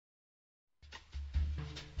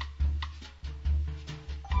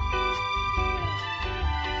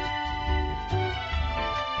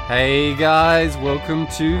Hey guys, welcome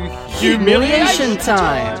to Humiliation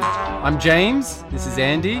Time. I'm James, this is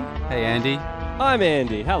Andy. Hey Andy. I'm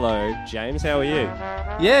Andy. Hello, James. How are you?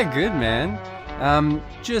 Yeah, good man.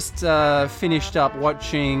 Just finished up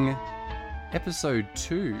watching episode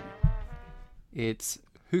 2. It's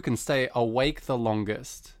Who Can Stay Awake the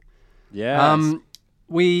Longest. Yeah.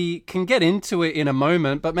 We can get into it in a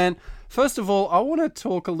moment, but man, first of all, I want to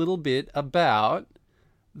talk a little bit about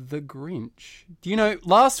The Grinch. Do you know,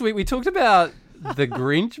 last week we talked about The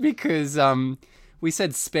Grinch because we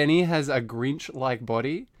said Spenny has a Grinch-like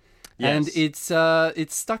body. Yes. And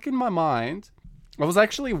it's stuck in my mind. I was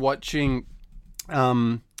actually watching,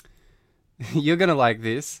 you're going to like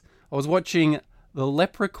this. I was watching The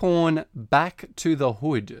Leprechaun Back to the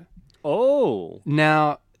Hood. Oh.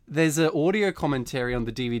 Now, there's an audio commentary on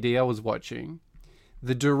the DVD I was watching.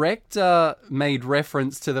 The director made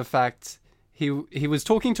reference to the fact he was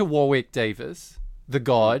talking to Warwick Davis, the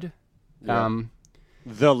god. Yeah.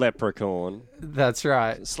 The Leprechaun. That's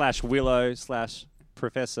right. / Willow /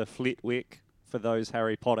 Professor Flitwick for those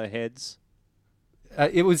Harry Potter heads.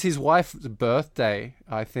 It was his wife's birthday,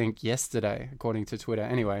 I think, yesterday, according to Twitter.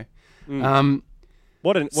 Anyway.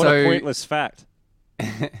 What a pointless fact.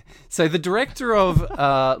 So the director of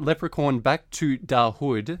Leprechaun Back to the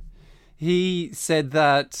Hood, he said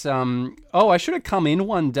that, I should have come in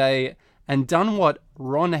one day and done what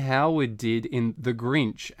Ron Howard did in The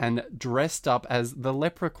Grinch and dressed up as the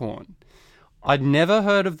Leprechaun. I'd never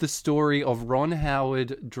heard of the story of Ron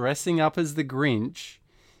Howard dressing up as the Grinch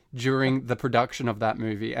during the production of that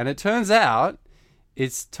movie. And it turns out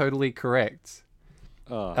it's totally correct.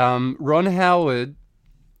 Ron Howard,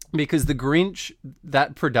 because the Grinch,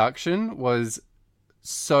 that production was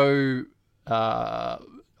so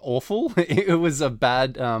awful. It was a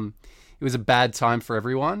bad time for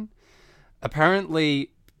everyone. Apparently,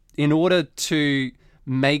 in order to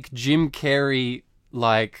make Jim Carrey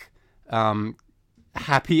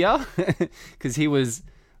happier, because he was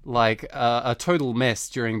like a total mess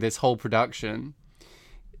during this whole production,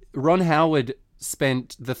 Ron Howard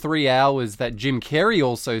spent the 3 hours that Jim Carrey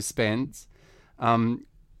also spent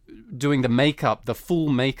doing the makeup, the full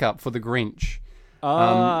makeup for the Grinch.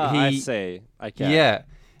 I see. Okay. Yeah.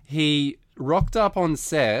 He rocked up on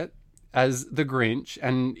set as the Grinch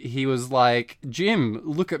and he was like, Jim,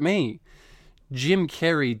 look at me. Jim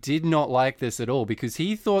Carrey did not like this at all because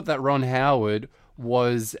he thought that Ron Howard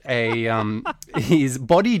was his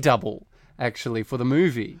body double, actually, for the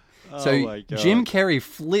movie. So my God. Jim Carrey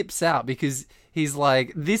flips out because he's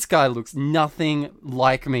like, this guy looks nothing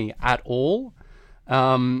like me at all.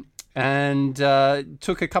 And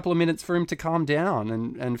took a couple of minutes for him to calm down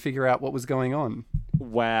and figure out what was going on.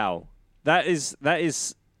 Wow. That is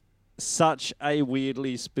such a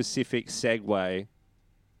weirdly specific segue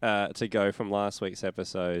to go from last week's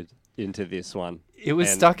episode into this one. It was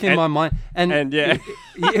stuck in my mind. And yeah.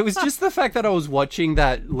 it was just the fact that I was watching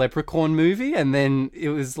that Leprechaun movie and then it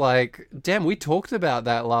was like, damn, we talked about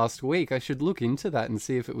that last week. I should look into that and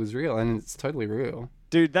see if it was real. And it's totally real.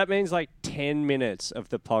 Dude, that means 10 minutes of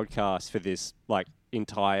the podcast for this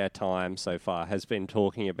entire time so far has been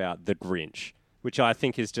talking about The Grinch, which I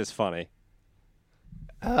think is just funny.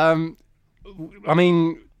 I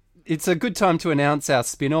mean, it's a good time to announce our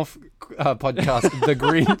spin-off podcast, The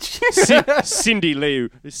Grinch.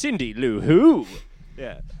 Cindy Lou Who?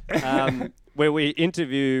 Yeah. Where we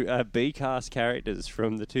interview B-cast characters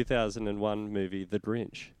from the 2001 movie The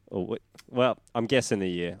Grinch. Well, I'm guessing the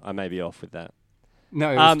year. I may be off with that.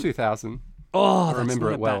 No, it was 2000. Oh, I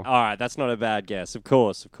remember it well. All right, that's not a bad guess. Of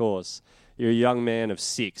course. You're a young man of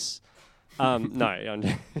 6. No.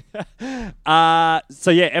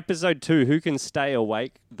 So yeah, episode 2, Who Can Stay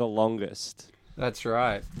Awake the Longest? That's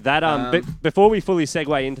right. That but before we fully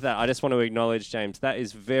segue into that, I just want to acknowledge, James, that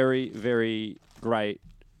is very, very great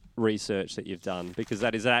research that you've done, because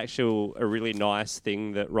that is a really nice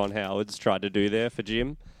thing that Ron Howard's tried to do there for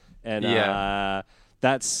Jim. And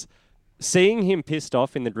that's seeing him pissed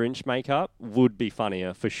off in the Grinch makeup would be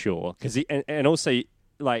funnier for sure. Because and also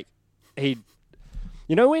he.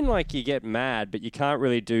 You know when you get mad, but you can't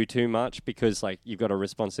really do too much because you've got a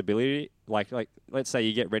responsibility. Like let's say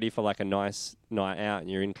you get ready for a nice night out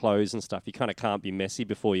and you're in clothes and stuff. You kind of can't be messy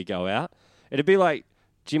before you go out. It'd be like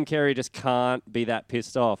Jim Carrey just can't be that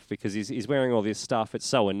pissed off because he's wearing all this stuff. It's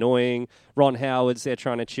so annoying. Ron Howard's there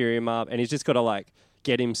trying to cheer him up, and he's just got to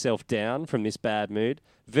get himself down from this bad mood.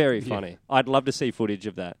 Very funny. Yeah. I'd love to see footage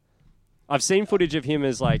of that. I've seen footage of him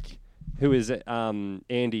as who is it?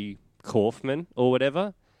 Andy Kaufman or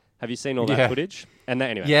whatever. Have you seen all that footage? And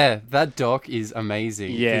anyway. Yeah, that doc is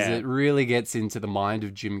amazing. Yeah. Because it really gets into the mind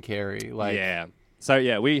of Jim Carrey. So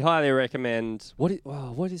yeah, we highly recommend. What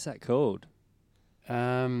is that called?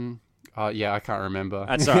 Oh, yeah, I can't remember.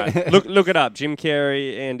 That's all right. Look it up. Jim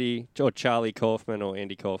Carrey, Andy, or Charlie Kaufman, or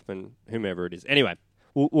Andy Kaufman, whomever it is. Anyway,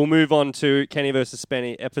 we'll move on to Kenny versus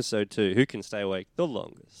Spenny, episode 2. Who can stay awake the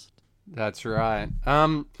longest? That's right.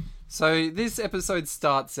 So this episode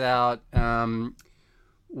starts out.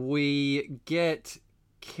 We get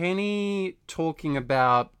Kenny talking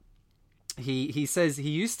about. He says he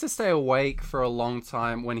used to stay awake for a long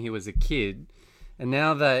time when he was a kid, and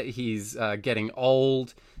now that he's getting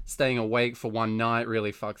old, staying awake for one night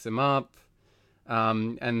really fucks him up.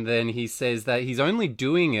 And then he says that he's only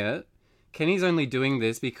doing it. Kenny's only doing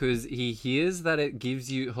this because he hears that it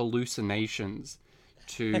gives you hallucinations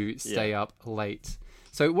to stay up late.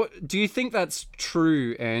 So what do you think that's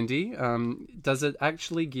true, Andy? Does it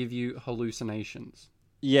actually give you hallucinations?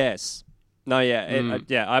 Yes. No,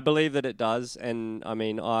 yeah. I believe that it does. And, I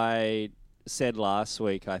mean, I said last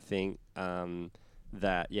week, I think,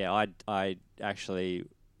 that, I actually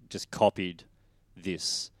just copied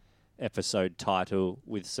this episode title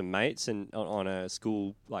with some mates and on a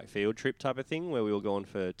school like field trip type of thing where we were going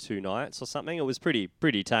for 2 nights or something. It was pretty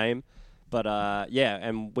tame. But,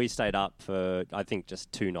 and we stayed up for, I think,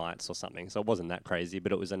 just 2 nights or something. So it wasn't that crazy,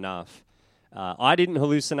 but it was enough. I didn't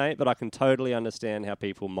hallucinate, but I can totally understand how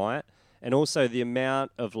people might. And also the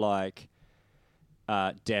amount of, like,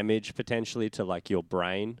 damage potentially to, like, your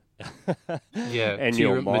brain. Yeah, and to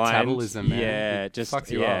your your mind. metabolism, man. Yeah, It just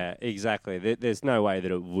fucks you up. exactly. There's no way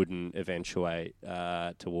that it wouldn't eventuate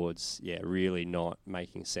towards really not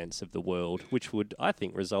making sense of the world, which would, I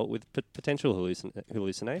think, result with potential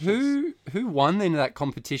hallucinations. Who won then that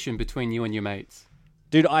competition between you and your mates?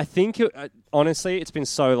 Dude, I think honestly, it's been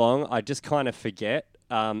so long. I just kind of forget.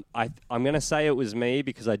 I'm going to say it was me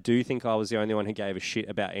because I do think I was the only one who gave a shit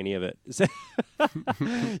about any of it.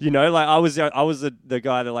 You know, like I was the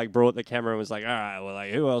guy that like brought the camera and was like, all right, well,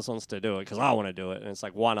 like who else wants to do it? Because I want to do it. And it's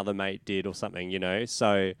like one other mate did or something, you know.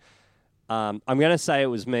 So I'm going to say it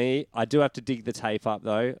was me. I do have to dig the tape up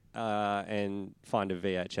though and find a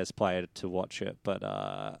VHS player to watch it.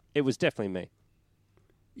 But it was definitely me.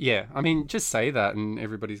 Yeah, I mean, just say that and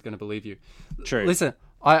everybody's going to believe you. True. Listen,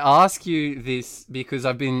 I ask you this because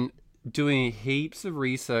I've been doing heaps of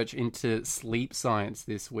research into sleep science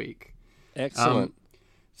this week. Excellent.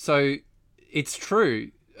 So it's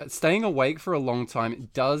true. Staying awake for a long time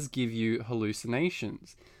does give you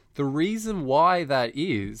hallucinations. The reason why that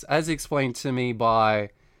is, as explained to me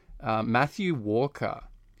by Matthew Walker,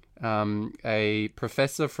 a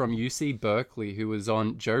professor from UC Berkeley who was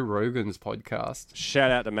on Joe Rogan's podcast.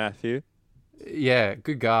 Shout out to Matthew. Yeah,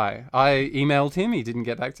 good guy. I emailed him. He didn't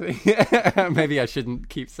get back to me. Maybe I shouldn't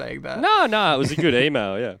keep saying that. No, it was a good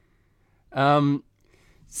email, yeah.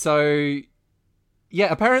 So,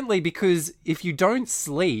 yeah, apparently because if you don't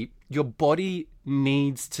sleep, your body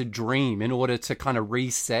needs to dream in order to kind of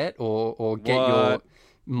reset or get your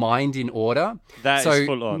mind in order. That is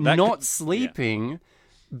full on. Not sleeping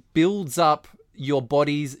builds up your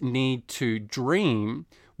body's need to dream,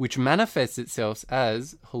 which manifests itself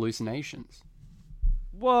as hallucinations.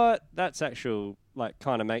 What? That's actual, like,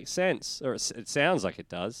 kind of makes sense, or it sounds like it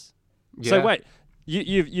does. Yeah. So wait,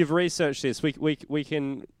 you've researched this. We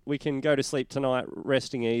can go to sleep tonight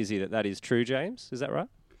resting easy. That is true, James. Is that right?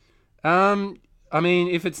 I mean,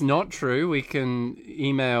 if it's not true, we can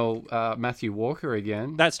email Matthew Walker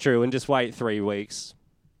again. That's true, and just wait 3 weeks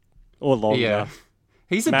or longer. Yeah.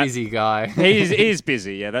 He's a busy guy. He is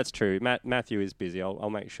busy. Yeah, that's true. Matthew is busy. I'll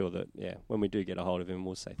make sure that when we do get a hold of him,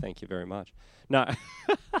 we'll say thank you very much. No,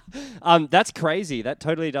 that's crazy. That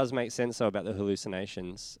totally does make sense though about the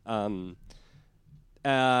hallucinations. And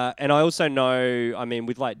I also know, I mean,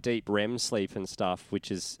 with like deep REM sleep and stuff,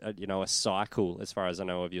 which is a cycle as far as I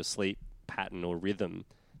know of your sleep pattern or rhythm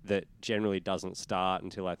that generally doesn't start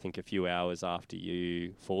until I think a few hours after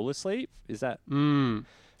you fall asleep. Is that? And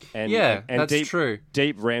that's true.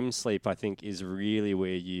 Deep REM sleep, I think, is really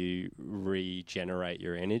where you regenerate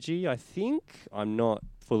your energy. I think I'm not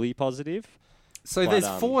fully positive. So there's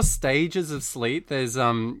 4 stages of sleep. There's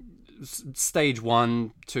stage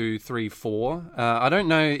 1, 2, 3, 4. I don't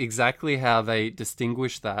know exactly how they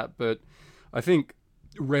distinguish that, but I think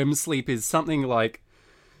REM sleep is something like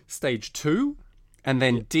stage 2, and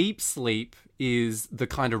then deep sleep is the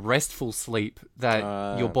kind of restful sleep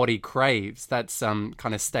that your body craves. That's kind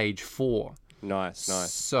of stage 4. Nice.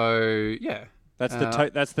 So yeah, that's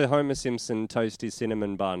that's the Homer Simpson toasty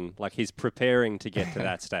cinnamon bun. Like he's preparing to get to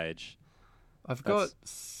that stage. I've got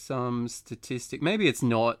some statistic. Maybe it's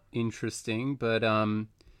not interesting, but on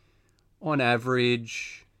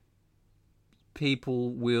average, people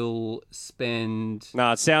will spend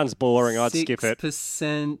No, it sounds boring. I'd skip it.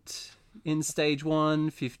 6% in stage 1,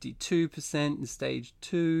 52% in stage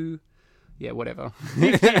 2. Yeah, whatever.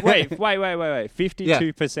 Wait.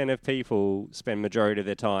 52% of people spend majority of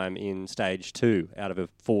their time in stage 2 out of a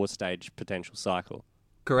 4-stage potential cycle.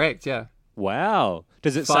 Correct, yeah. Wow.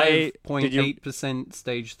 Does it say... 5.8%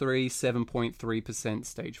 stage 3, 7.3%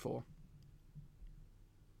 stage 4.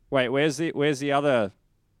 Wait, where's the other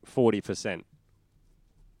 40%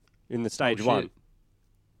 in the stage 1? Shit.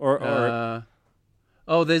 Or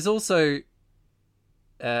there's also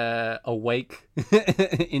awake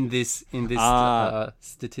in this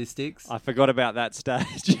statistics. I forgot about that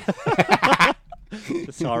stage.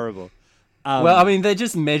 It's horrible. Well, I mean, they're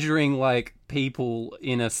just measuring like people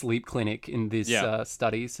in a sleep clinic in this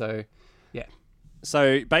study. So, yeah.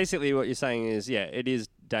 So basically, what you're saying is, yeah, it is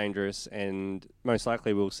dangerous, and most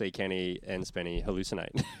likely we'll see Kenny and Spenny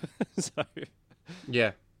hallucinate. So,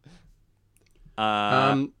 yeah.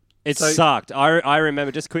 It sucked. I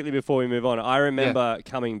remember, just quickly before we move on, I remember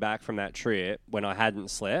coming back from that trip when I hadn't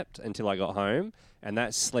slept until I got home, and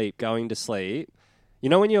that going to sleep, you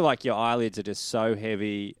know, when you're like, your eyelids are just so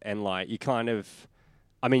heavy and like you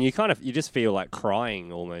just feel like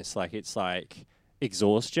crying almost, like it's like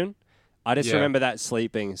exhaustion. I just remember that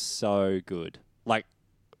sleep being so good. Like,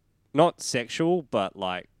 not sexual, but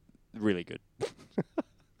like really good.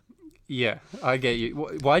 Yeah, I get you.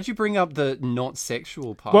 Why'd you bring up the not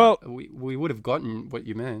sexual part? Well, we would have gotten what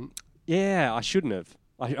you meant. Yeah, I shouldn't have.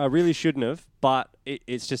 I really shouldn't have. But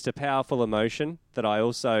it's just a powerful emotion that I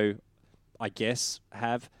also, I guess,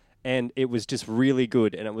 have. And it was just really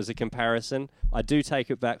good. And it was a comparison. I do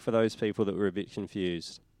take it back for those people that were a bit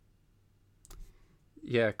confused.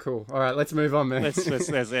 Yeah, cool. All right, let's move on, man. Let's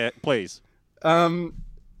please.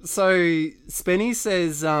 So Spenny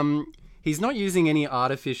says he's not using any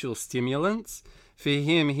artificial stimulants. For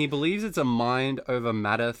him, he believes it's a mind over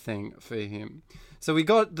matter thing for him. So we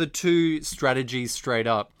got the two strategies straight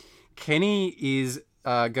up. Kenny is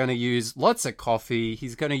going to use lots of coffee.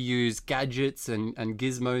 He's going to use gadgets and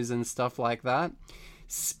gizmos and stuff like that.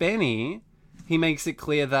 Spenny, he makes it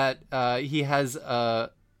clear that he has a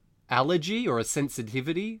allergy or a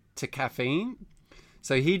sensitivity to caffeine.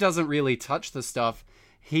 So he doesn't really touch the stuff.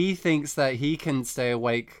 He thinks that he can stay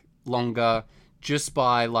awake longer just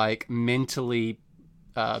by like mentally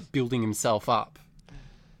building himself up.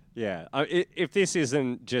 Yeah. If this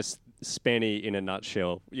isn't just Spenny in a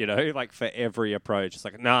nutshell, you know, like for every approach, it's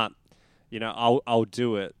like, nah, you know, I'll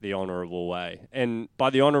do it the honourable way. And by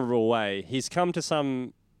the honourable way, he's come to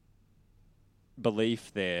some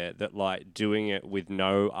belief there that like doing it with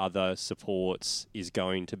no other supports is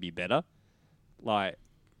going to be better. Like,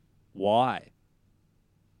 why?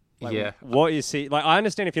 Like, yeah. What is he like? I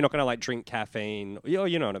understand if you're not going to like drink caffeine,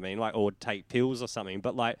 you know what I mean, like, or take pills or something.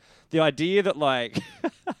 But like the idea that like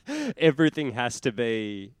everything has to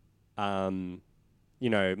be, you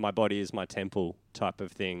know, my body is my temple type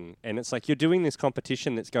of thing, and it's like you're doing this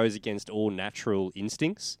competition that goes against all natural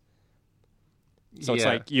instincts. So it's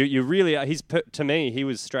like you really to me, he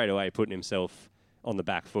was straight away putting himself on the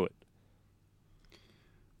back foot.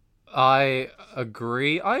 I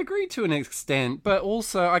agree. I agree to an extent, but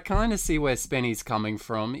also I kind of see where Spenny's coming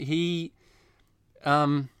from. He,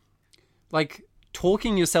 like,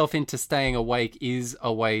 talking yourself into staying awake is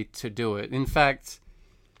a way to do it. In fact,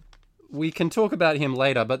 we can talk about him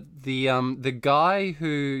later, but the guy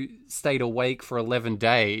who stayed awake for 11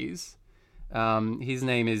 days, his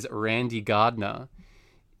name is Randy Gardner.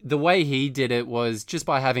 The way he did it was just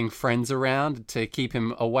by having friends around to keep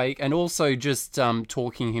him awake, and also just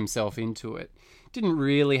talking himself into it. Didn't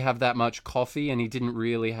really have that much coffee, and he didn't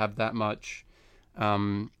really have that much,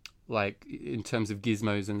 like, in terms of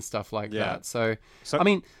gizmos and stuff like that. So, I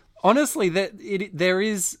mean, honestly, there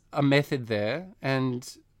is a method there,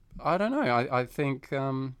 and I don't know. I think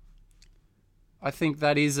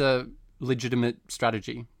that is a legitimate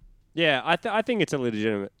strategy. Yeah, I think it's a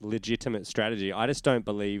legitimate strategy. I just don't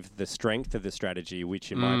believe the strength of the strategy,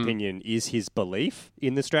 which in my opinion is his belief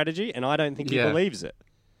in the strategy, and I don't think he believes it.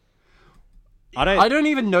 I don't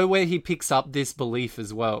even know where he picks up this belief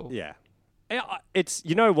as well. Yeah. It's,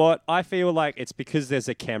 you know what? I feel like it's because there's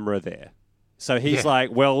a camera there. So he's like,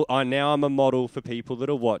 well, now I'm a model for people that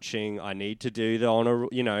are watching. I need to do the honor,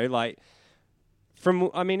 you know, like...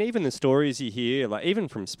 even the stories you hear, like even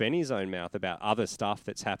from Spenny's own mouth about other stuff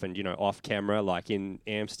that's happened, you know, off camera, like in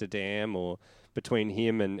Amsterdam or between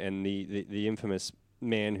him and the infamous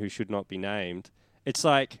man who should not be named. It's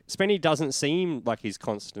like Spenny doesn't seem like he's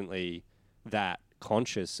constantly that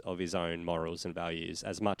conscious of his own morals and values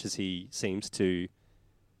as much as he seems to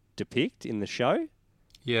depict in the show.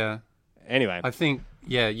 Yeah. Anyway, I think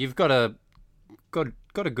you've got a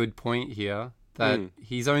good point here that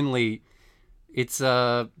he's only it's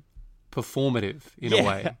performative in a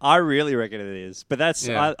way. I really reckon it is. But that's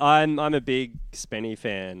Yeah. I'm a big Spenny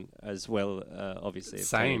fan as well, obviously. Of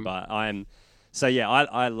Kenny, Same. but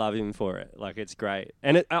I love him for it. Like, it's great,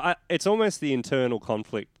 and it's almost the internal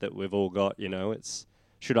conflict that we've all got. You know, it's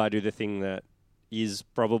should I do the thing that is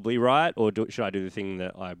probably right, or should I do the thing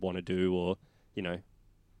that I want to do, or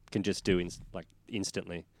can just do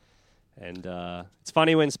instantly. And it's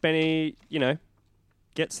funny when Spenny,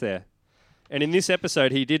 gets there. And in this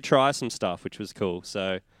episode, he did try some stuff, which was cool.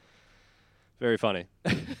 So, very funny.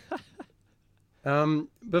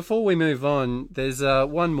 Before we move on, there's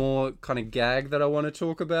one more kind of gag that I want to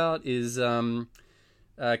talk about is Kenny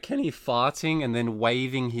farting and then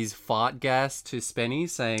waving his fart gas to Spenny,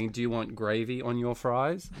 saying, "Do you want gravy on your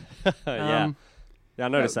fries?" Yeah, I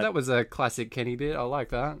noticed that. That was a classic Kenny bit. I like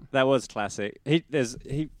that. That was classic. He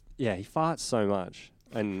farts so much.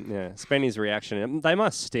 And Spenny's reaction, they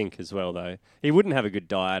must stink as well, though. He wouldn't have a good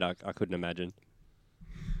diet, I couldn't imagine.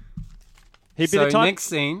 He'd be the next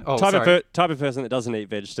scene. type of person that doesn't eat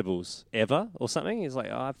vegetables ever or something. He's like,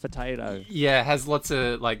 potato. Yeah, has lots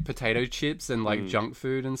of like potato chips and like junk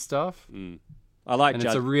food and stuff. I like, and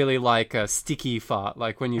it's a really like a sticky fart.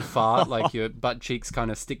 Like when you fart, like your butt cheeks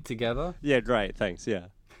kind of stick together. Yeah, great, thanks. Yeah,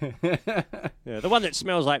 the one that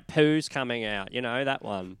smells like poo's coming out. That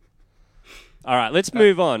one. All right, let's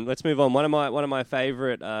move on. One of my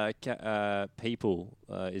favorite people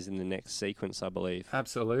is in the next sequence, I believe.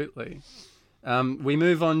 Absolutely. We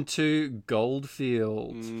move on to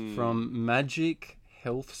Goldfield from Magic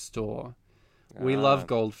Health Store. We love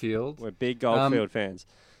Goldfield. We're big Goldfield fans.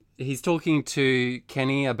 He's talking to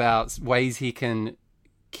Kenny about ways he can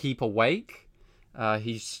keep awake.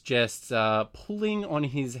 He's just pulling on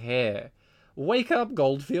his hair. Wake up,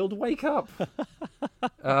 Goldfield, wake up.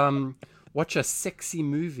 Watch a sexy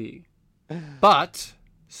movie. But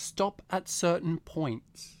stop at certain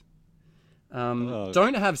points.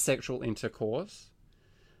 Don't have sexual intercourse.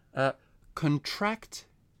 Contract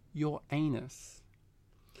your anus.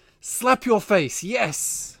 Slap your face,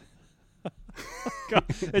 yes. God,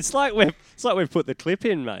 it's like we've put the clip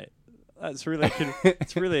in, mate. That's really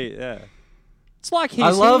it's really It's like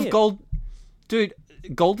he's Dude,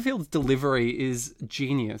 Goldfield's delivery is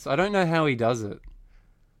genius. I don't know how he does it.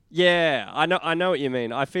 Yeah, I know what you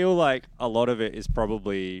mean. I feel like a lot of it is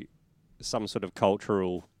probably some sort of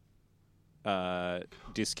cultural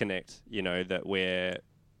disconnect, that we're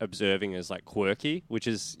observing as like quirky, which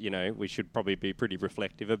is, we should probably be pretty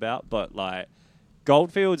reflective about. But like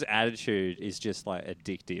Goldfield's attitude is just like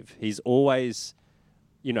addictive. He's always,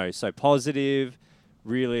 so positive,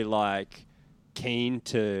 really like keen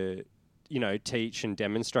to, teach and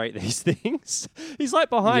demonstrate these things. He's like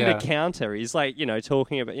behind a counter. He's like,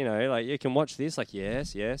 talking about, like you can watch this, like,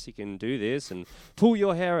 yes, you can do this and pull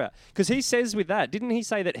your hair out. Because he says with that, didn't he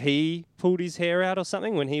say that he pulled his hair out or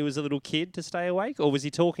something when he was a little kid to stay awake? Or was he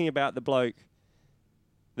talking about the bloke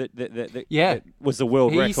that was the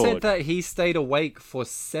world record? He said that he stayed awake for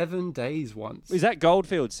 7 days once. Is that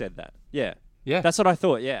Goldfield said that? Yeah. Yeah. That's what I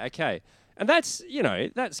thought. Yeah, okay. And that's,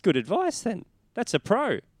 that's good advice then. That's a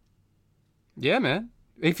pro. Yeah, man.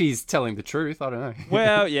 If he's telling the truth, I don't know.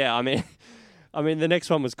 Well, yeah, I mean, the next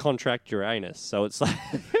one was contract your anus. So it's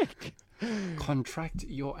like... Contract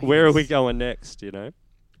your anus. Where are we going next,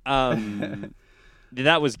 That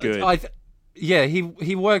was good.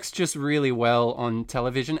 He works just really well on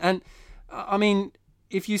television. And, I mean,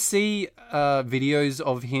 if you see videos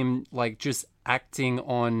of him, like, just acting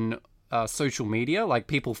on social media, like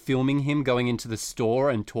people filming him going into the store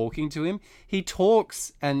and talking to him, he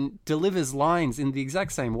talks and delivers lines in the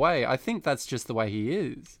exact same way. I think that's just the way he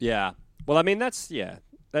is. Yeah. Well, I mean, that's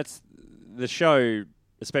the show,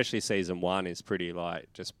 especially season 1, is pretty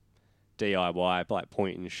like just DIY, like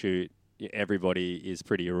point and shoot. Everybody is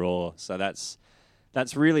pretty raw. So that's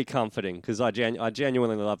really comforting because I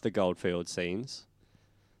genuinely love the Goldfield scenes.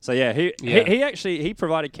 So he actually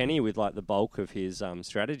provided Kenny with like the bulk of his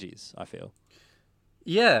strategies, I feel.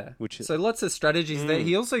 Yeah. So lots of strategies there.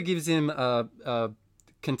 He also gives him a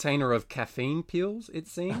container of caffeine pills, it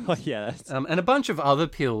seems. Oh yeah. And a bunch of other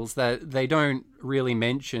pills that they don't really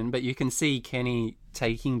mention, but you can see Kenny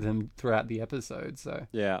taking them throughout the episode. So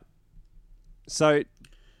yeah. So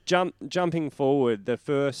jumping forward, the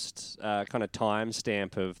first kind of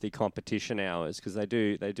timestamp of the competition hours, because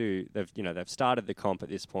they've started the comp at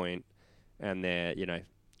this point, and they're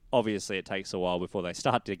obviously it takes a while before they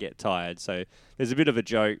start to get tired. So there's a bit of a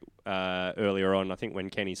joke earlier on, I think, when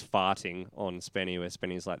Kenny's farting on Spenny, where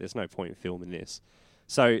Spenny's like, "There's no point in filming this."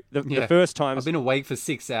 So the Yeah. first time... I've been awake for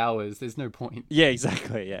 6 hours. There's no point. Yeah,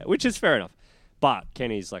 exactly, yeah. Which is fair enough. But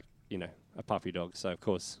Kenny's like, a puppy dog, so of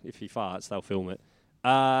course, if he farts, they'll film it.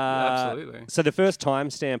 Absolutely. So the first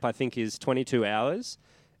timestamp, I think, is 22 hours.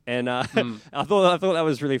 And I thought that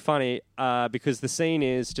was really funny because the scene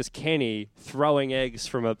is just Kenny throwing eggs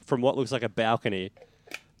from what looks like a balcony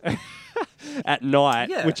at night,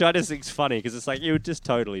 Yeah. which I just think's funny because it's like you would just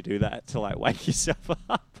totally do that to like wake yourself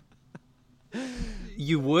up.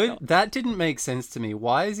 You would? That didn't make sense to me.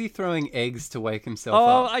 Why is he throwing eggs to wake himself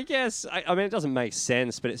Oh, up? I guess. I mean, it doesn't make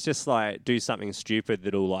sense, but it's just like do something stupid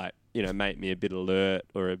that'll like make me a bit alert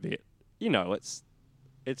or a bit it's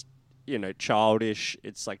childish.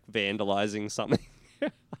 It's like vandalizing something. I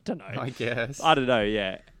don't know. I guess. I don't know.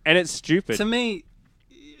 Yeah, and it's stupid. To me,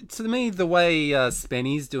 the way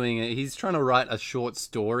Spenny's doing it, he's trying to write a short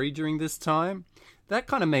story during this time. That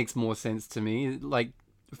kind of makes more sense to me, like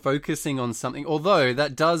focusing on something. Although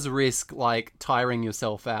that does risk like tiring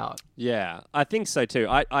yourself out. Yeah, I think so too.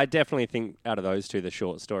 I definitely think out of those two, the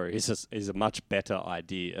short story is a much better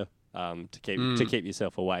idea to keep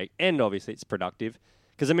yourself awake, and obviously it's productive.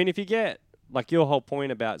 Because I mean, if you get like your whole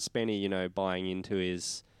point about Spenny, buying into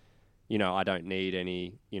his, I don't need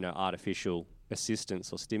any, artificial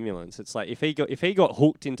assistance or stimulants. It's like if he got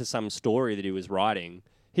hooked into some story that he was writing,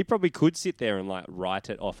 he probably could sit there and like write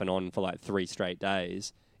it off and on for like 3 straight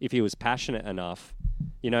days if he was passionate enough,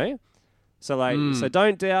 So like, so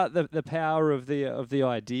don't doubt the power of the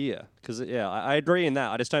idea. Because I agree in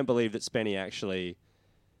that. I just don't believe that Spenny actually,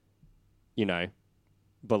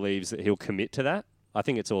 believes that he'll commit to that. I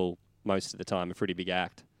think it's all most of the time a pretty big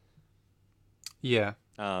act. Yeah.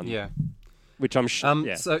 Yeah. Which I'm sure.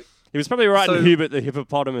 Yeah. So he was probably writing Hubert the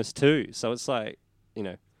hippopotamus too. So it's like,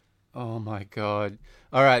 Oh my god!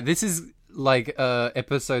 All right, this is like a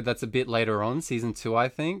episode that's a bit later on, season 2, I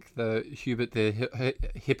think. The Hubert the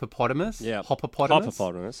hippopotamus. Yeah.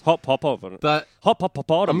 Hoppopotamus. Hoppopotamus. But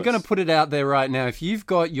Hoppopotamus. I'm going to put it out there right now. If you've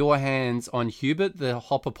got your hands on Hubert the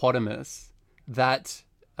hoppopotamus, that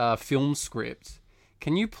film script,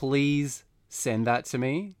 can you please send that to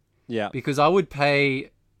me? Yeah. Because I would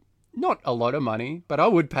pay, not a lot of money, but I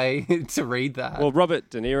would pay to read that. Well, Robert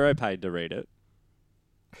De Niro paid to read it.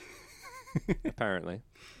 Apparently.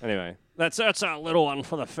 Anyway, that's our little one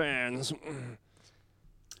for the fans.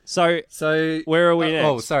 So where are we next?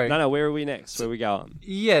 Oh, sorry. No, where are we next? Where are we going?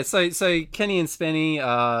 Yeah, so Kenny and Spenny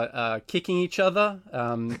are kicking each other.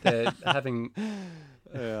 They're having...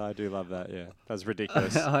 Yeah, I do love that, yeah. That's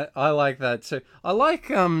ridiculous. I like that too. I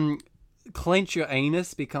like clench your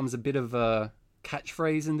anus becomes a bit of a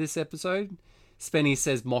catchphrase in this episode. Spenny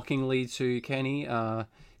says mockingly to Kenny,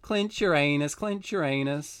 clench your anus, clench your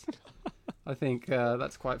anus. I think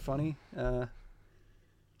that's quite funny.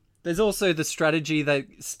 There's also the strategy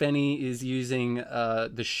that Spenny is using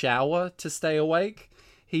the shower to stay awake.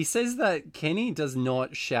 He says that Kenny does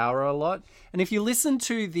not shower a lot. And if you listen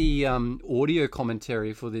to the audio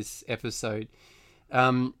commentary for this episode,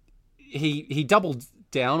 he doubled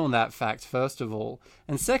down on that fact, first of all.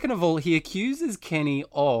 And second of all, he accuses Kenny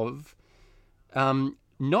of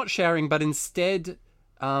not showering, but instead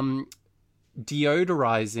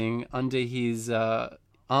deodorizing under his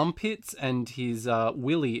armpits and his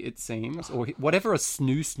willy, it seems, or whatever a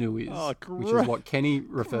snoo is, which is what Kenny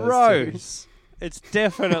refers Gross. It's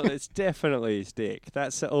definitely his dick.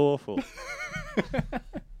 That's awful.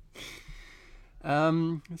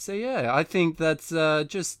 So yeah, I think that's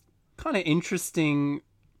just kind of interesting.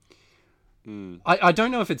 I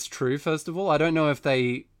don't know if it's true. First of all, I don't know if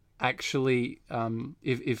they actually,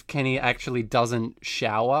 if Kenny actually doesn't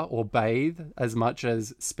shower or bathe as much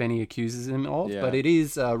as Spenny accuses him of, but it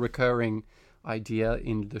is a recurring idea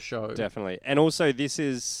in the show. Definitely, and also this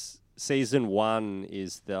is season 1.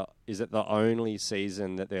 Is it the only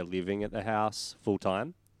season that they're living at the house full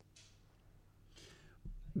time?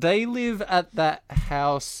 They live at that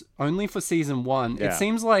house only for season 1. Yeah. It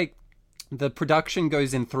seems like the production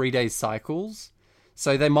goes in 3-day cycles.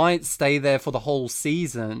 So they might stay there for the whole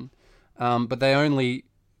season, but they're only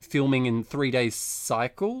filming in 3-day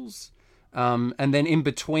cycles. And then in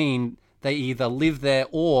between, they either live there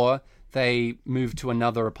or they move to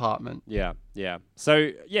another apartment. Yeah.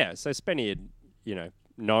 So Spenny would,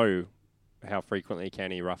 know how frequently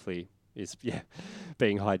Kenny roughly is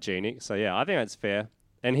being hygienic. So yeah, I think that's fair.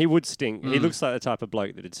 And he would stink. He looks like the type of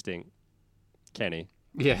bloke that'd stink. Kenny.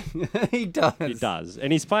 Yeah, he does. He does,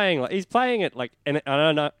 and he's playing it like, and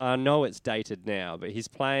I know it's dated now, but he's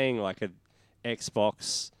playing like a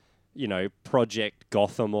Xbox, Project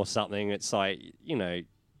Gotham or something. It's like,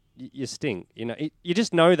 you stink. You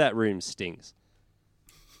just know that room stinks.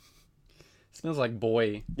 Smells like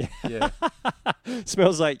boy. Yeah.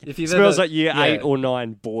 Smells like If you've smells ever- like year yeah. 8 or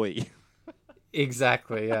 9 boy,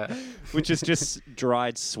 Exactly, yeah. which is just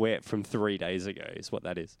dried sweat from 3 days ago. Is what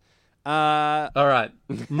that is. All right.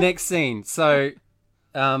 Next scene. So,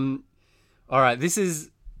 all right. This is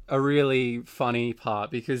a really funny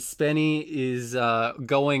part because Spenny is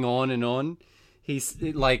going on and on. He's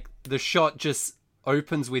like, the shot just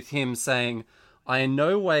opens with him saying, "I in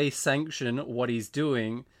no way sanction what he's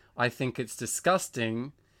doing. I think it's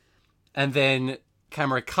disgusting." And then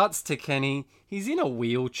camera cuts to Kenny. He's in a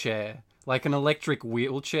wheelchair, like an electric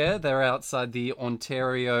wheelchair. They're outside the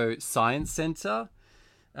Ontario Science Centre.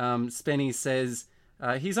 Spenny says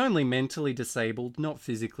he's only mentally disabled, not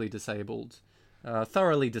physically disabled.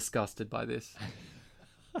 Thoroughly disgusted by this.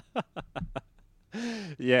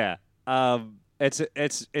 Yeah.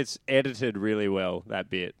 It's edited really well, that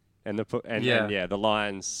bit, and the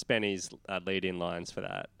lines, Spenny's lead-in lines for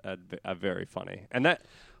that are very funny, and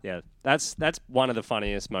that's one of the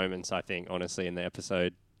funniest moments, I think, honestly, in the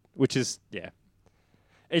episode, which is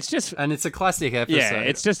it's just. And it's a classic episode. Yeah,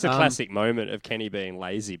 it's just a classic moment of Kenny being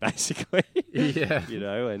lazy, basically. Yeah. You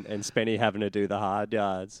know, and Spenny having to do the hard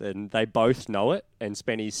yards. And they both know it, and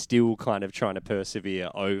Spenny's still kind of trying to persevere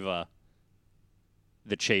over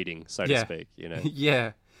the cheating, so to speak, you know?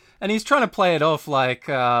 Yeah. And he's trying to play it off like,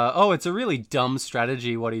 it's a really dumb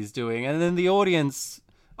strategy what he's doing. And then the audience,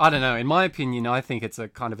 I don't know, in my opinion, I think it's a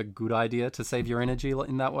kind of a good idea to save your energy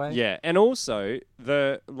in that way. Yeah, and also,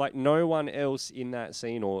 no one else in that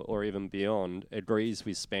scene or even beyond agrees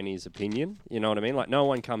with Spenny's opinion, you know what I mean? Like, no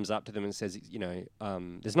one comes up to them and says, you know,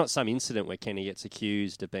 there's not some incident where Kenny gets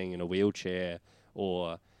accused of being in a wheelchair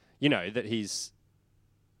or, you know, that he's,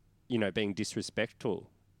 you know, being disrespectful.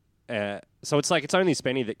 So it's like, it's only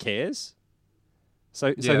Spenny that cares.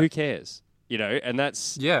 So who cares? You know, and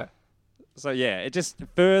that's... Yeah. So, yeah, it just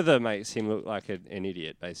further makes him look like an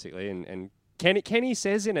idiot, basically. And Kenny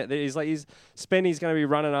says in it that Spenny's going to be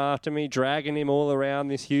running after me, dragging him all around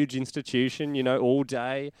this huge institution, you know, all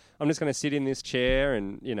day. I'm just going to sit in this chair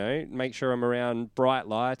and, you know, make sure I'm around bright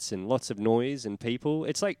lights and lots of noise and people.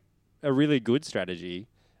 It's like a really good strategy.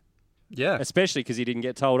 Yeah. Especially because he didn't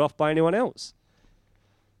get told off by anyone else.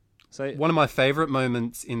 So one of my favorite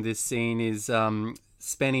moments in this scene is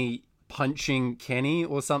Spenny punching Kenny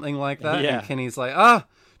or something like that. Yeah. And Kenny's like,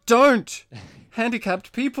 don't!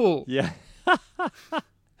 Handicapped people! Yeah.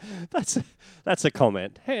 That's a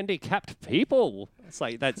comment. Handicapped people. It's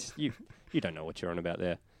like, that's you don't know what you're on about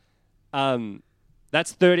there.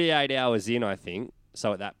 That's 38 hours in, I think.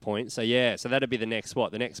 So at that point. So yeah, so that'd be the next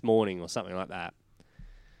morning or something like that.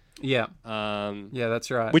 Yeah. Yeah,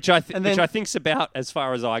 that's right. Which I think's about as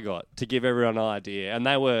far as I got, to give everyone an idea. And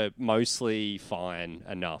they were mostly fine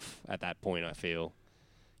enough at that point, I feel.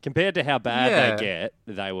 Compared to how bad they get,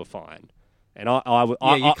 they were fine. And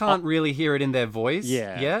you can't really hear it in their voice.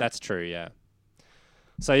 Yeah, that's true, yeah.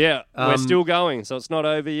 So yeah, we're still going, so it's not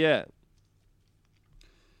over yet.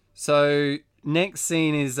 So next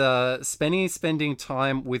scene is Spenny spending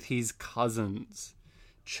time with his cousins.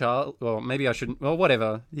 Maybe I shouldn't. Well,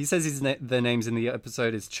 whatever. He says their names in the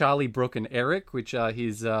episode is Charlie, Brooke, and Eric, which are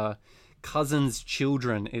his cousins'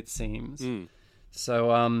 children, it seems.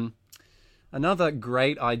 So, another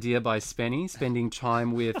great idea by Spenny, spending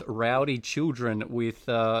time with rowdy children with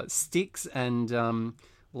sticks and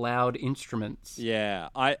loud instruments. Yeah,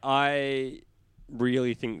 I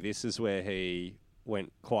really think this is where he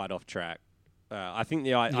went quite off track. I think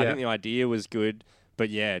the idea was good, but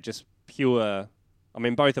yeah, just pure. I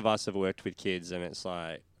mean, both of us have worked with kids, and it's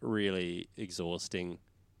like really exhausting,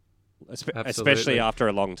 especially after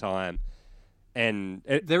a long time. And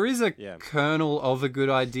there is a kernel of a good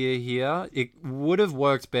idea here. It would have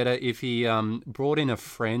worked better if he brought in a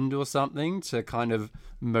friend or something to kind of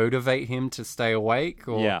motivate him to stay awake,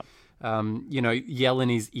 or yell in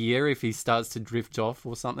his ear if he starts to drift off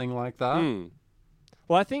or something like that.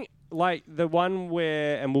 Well, I think like the one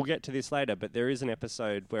where, and we'll get to this later, but there is an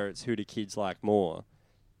episode where it's who do kids like more,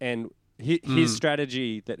 and his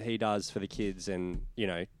strategy that he does for the kids, and you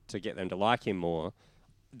know, to get them to like him more.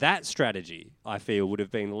 That strategy, I feel, would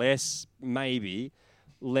have been less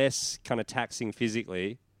kind of taxing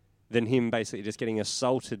physically than him basically just getting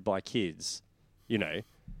assaulted by kids, you know.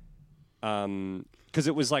 Because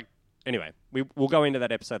it was like, anyway, we'll go into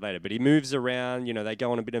that episode later, but he moves around, you know, they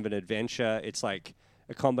go on a bit of an adventure. It's like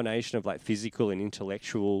a combination of like physical and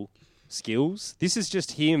intellectual skills. This is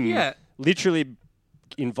just him literally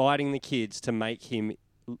inviting the kids to make him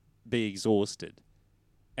be exhausted.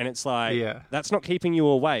 And it's like, that's not keeping you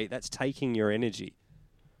awake, that's taking your energy.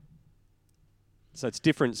 So it's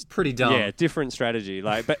different. Pretty dumb. Yeah, different strategy.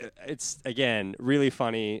 Like, but it's again really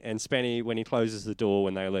funny. And Spenny, when he closes the door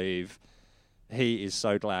when they leave, he is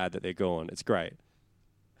so glad that they're gone. It's great.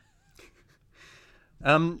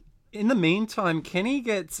 In the meantime, Kenny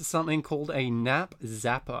gets something called a nap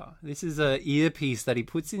zapper. This is a earpiece that he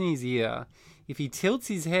puts in his ear. If he tilts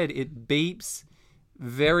his head, it beeps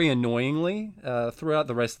very annoyingly throughout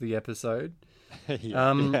the rest of the episode.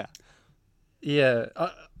 Yeah.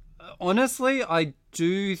 Honestly, I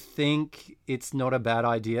do think it's not a bad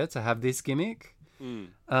idea to have this gimmick.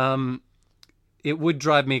 It would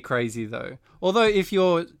drive me crazy, though. Although, if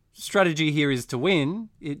your strategy here is to win,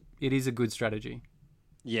 it is a good strategy.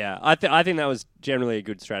 Yeah, I think that was generally a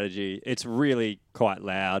good strategy. It's really quite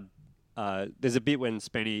loud. There's a bit when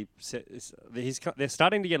Spenny they're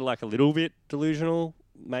starting to get like a little bit delusional.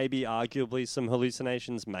 Maybe arguably some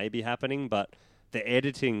hallucinations may be happening, but the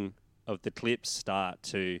editing of the clips start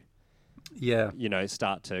to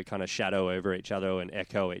kind of shadow over each other and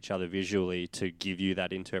echo each other visually to give you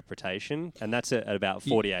that interpretation. And that's at about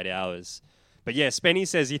 48 hours. But yeah, Spenny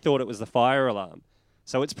says he thought it was the fire alarm.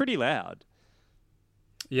 So it's pretty loud.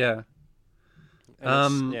 Yeah.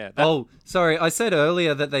 Sorry. I said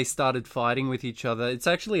earlier that they started fighting with each other. It's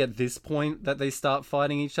actually at this point that they start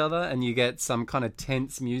fighting each other and you get some kind of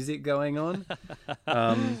tense music going on.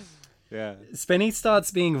 Yeah. Spenny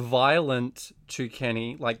starts being violent to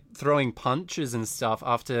Kenny, like throwing punches and stuff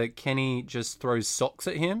after Kenny just throws socks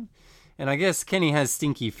at him. And I guess Kenny has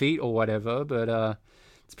stinky feet or whatever, but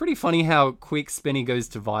it's pretty funny how quick Spenny goes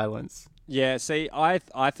to violence. Yeah, see, I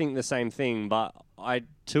think the same thing, but I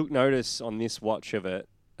took notice on this watch of it,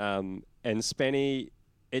 and Spenny,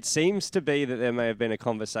 it seems to be that there may have been a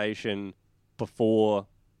conversation before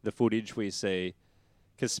the footage we see,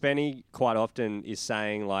 because Spenny quite often is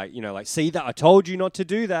saying like, see that I told you not to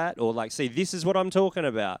do that, or like, see, this is what I'm talking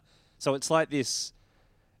about. So it's like this.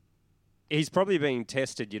 He's probably being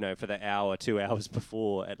tested, for the hour, 2 hours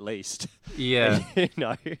before at least. Yeah.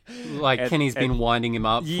 Kenny's been winding him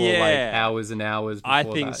up for like hours and hours before I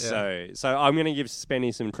think that, so. So I'm going to give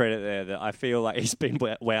Spenny some credit there that I feel like he's been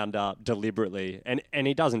wound up deliberately. And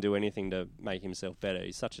he doesn't do anything to make himself better.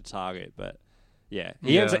 He's such a target. But yeah,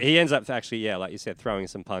 he ends up actually, like you said, throwing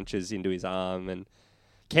some punches into his arm. And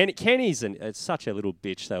Kenny's such a little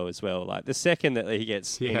bitch though as well. Like the second that he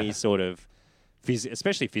gets any sort of,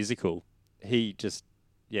 especially physical, he just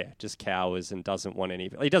cowers and doesn't want any.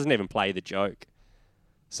 He doesn't even play the joke.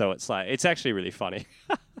 So it's like, it's actually really funny.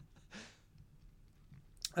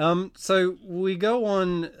 So we go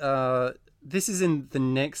on, this is in the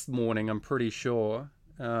next morning, I'm pretty sure.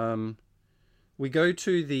 We go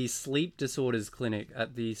to the sleep disorders clinic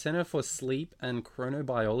at the Center for Sleep and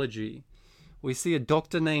Chronobiology. We see a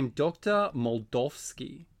doctor named Dr.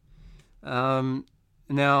 Moldovsky.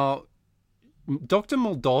 Now, Dr.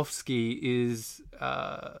 Moldovsky is,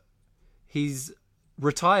 he's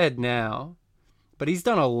retired now, but he's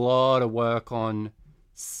done a lot of work on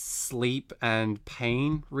sleep and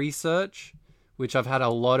pain research, which I've had a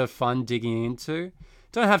lot of fun digging into.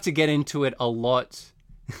 Don't have to get into it a lot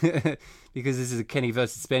because this is a Kenny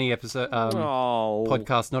versus Spenny episode,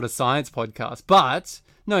 podcast, not a science podcast. But,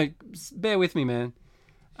 no, bear with me, man.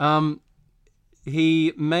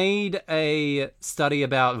 He made a study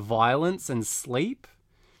about violence and sleep.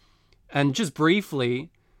 And just briefly,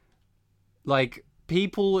 like,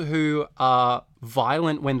 people who are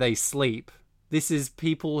violent when they sleep, this is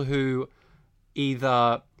people who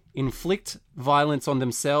either inflict violence on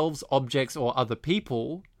themselves, objects, or other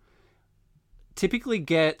people, typically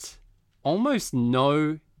get almost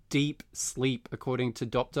no deep sleep, according to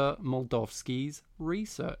Dr. Moldovsky's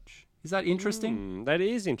research. Is that interesting? That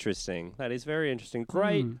is interesting. That is very interesting.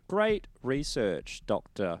 Great research,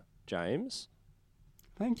 Dr. James.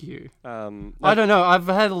 Thank you. I don't know. I've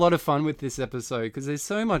had a lot of fun with this episode because there's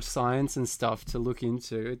so much science and stuff to look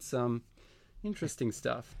into. It's interesting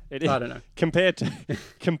stuff. I don't know. Compared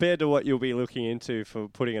to what you'll be looking into for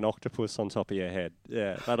putting an octopus on top of your head.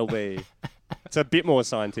 Yeah, that'll be... It's a bit more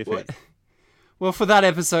scientific. Well, for that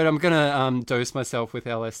episode, I'm going to dose myself with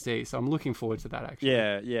LSD, so I'm looking forward to that, actually.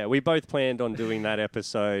 Yeah. We both planned on doing that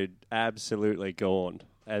episode absolutely gone,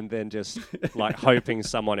 and then just like hoping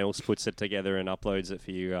someone else puts it together and uploads it for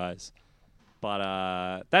you guys.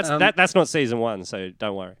 But that's not season 1, so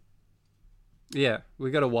don't worry. Yeah, we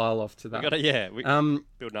got a while off to that.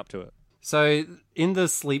 Building up to it. So in the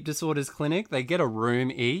sleep disorders clinic, they get a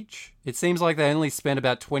room each. It seems like they only spend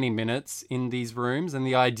about 20 minutes in these rooms. And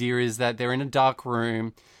the idea is that they're in a dark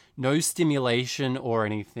room, no stimulation or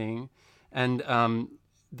anything. And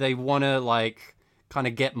they want to like kind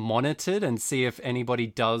of get monitored and see if anybody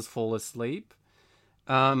does fall asleep.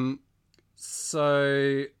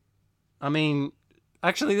 So, I mean,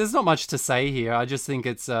 actually, there's not much to say here. I just think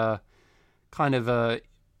it's kind of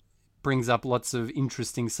brings up lots of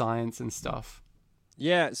interesting science and stuff.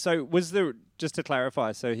 Yeah. So was there, just to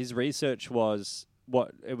clarify, so his research was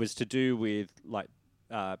what it was to do with like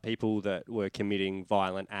people that were committing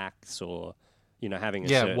violent acts or, having a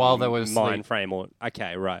certain while they were mind asleep. frame or,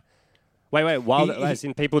 okay, right. Wait, as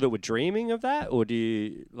in people that were dreaming of that, or do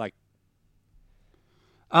you like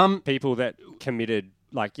people that committed,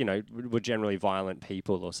 like, were generally violent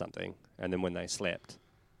people or something, and then when they slept?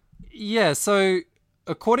 Yeah, so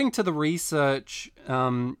according to the research,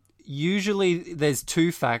 usually there's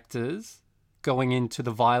two factors going into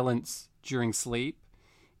the violence during sleep.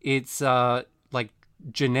 It's like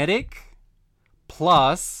genetic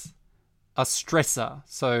plus a stressor.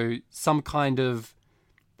 So some kind of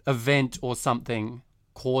event or something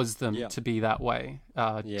caused them to be that way.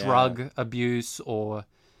 Drug abuse or,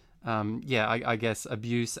 I guess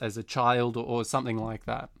abuse as a child or something like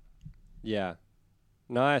that. Yeah.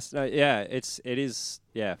 Nice. No, yeah, it is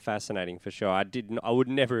fascinating for sure. I would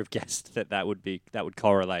never have guessed that would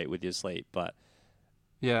correlate with your sleep, but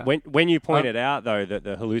yeah. When you pointed out though that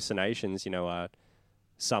the hallucinations, are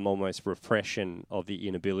some almost repression of the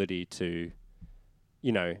inability to,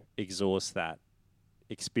 exhaust that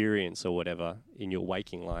experience or whatever in your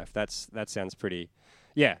waking life. That sounds pretty.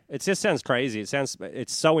 Yeah, it just sounds crazy.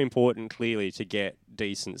 It's so important clearly to get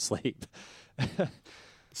decent sleep.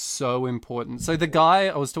 So important. So the guy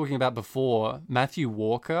I was talking about before, Matthew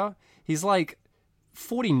Walker, he's like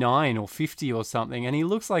 49 or 50 or something, and he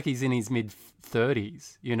looks like he's in his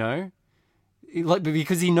mid-30s, Like,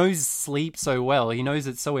 because he knows sleep so well. He knows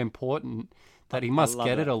it's so important that he must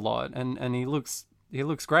get it a lot, and he looks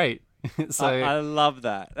great. So I love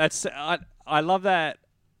that. I love that.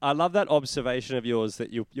 I love that observation of yours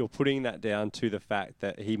that you're putting that down to the fact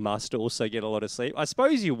that he must also get a lot of sleep. I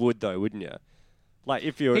suppose you would though, wouldn't you? Like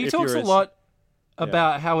he talks a lot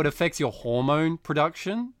about how it affects your hormone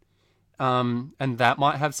production, and that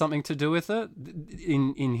might have something to do with it.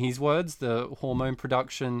 In his words, the hormone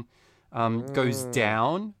production goes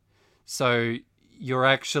down, so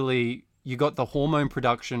you got the hormone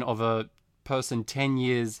production of a person 10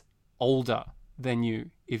 years older than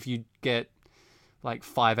you if you get like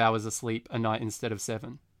 5 hours of sleep a night instead of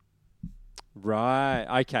 7.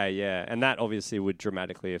 Right. Okay. Yeah. And that obviously would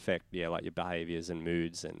dramatically affect, like your behaviors and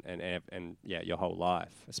moods and your whole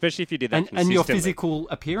life, especially if you did that consistently. And your physical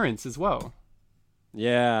appearance as well.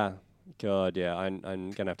 Yeah. God. Yeah.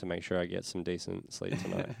 I'm gonna have to make sure I get some decent sleep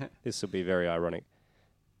tonight. This will be very ironic.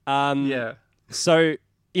 Yeah. So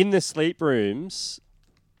in the sleep rooms,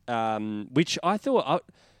 which I thought,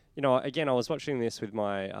 again, I was watching this with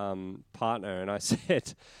my partner, and I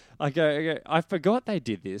said. I go, I forgot they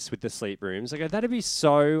did this with the sleep rooms. I go, that'd be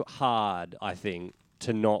so hard, I think,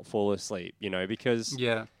 to not fall asleep, because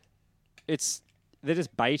they're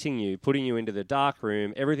just baiting you, putting you into the dark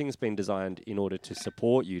room. Everything's been designed in order to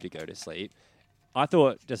support you to go to sleep. I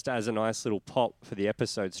thought just as a nice little pop for the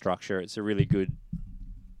episode structure, it's a really good,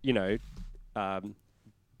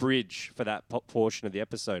 bridge for that portion of the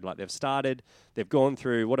episode. Like they've gone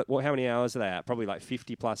through, how many hours are they at? Probably like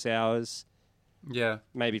 50 plus hours. Yeah.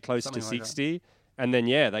 Maybe close something to like 60. That. And then,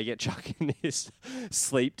 they get chucked in this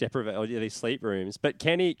sleep deprivation, or these sleep rooms. But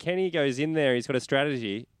Kenny goes in there. He's got a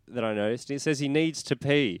strategy that I noticed. He says he needs to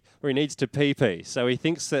pee, or he needs to pee. So he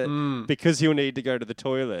thinks that because he'll need to go to the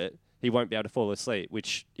toilet, he won't be able to fall asleep,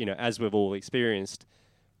 which, as we've all experienced,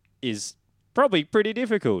 is probably pretty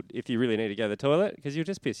difficult if you really need to go to the toilet, because you'll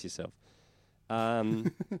just piss yourself.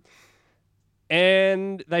 And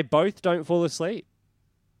they both don't fall asleep.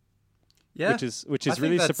 Yeah, which is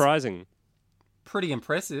really surprising. Pretty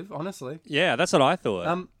impressive, honestly. Yeah, that's what I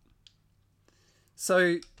thought.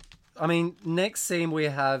 So, I mean, next scene we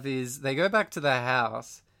have is they go back to the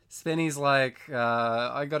house. Spenny's like,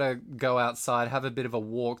 I gotta go outside, have a bit of a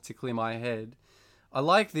walk to clear my head. I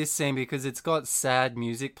like this scene because it's got sad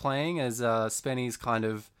music playing as Spenny's kind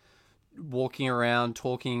of walking around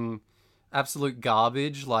talking absolute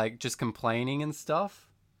garbage, like just complaining and stuff.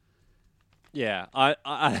 Yeah, I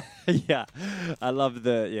love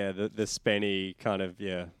the Spenny kind of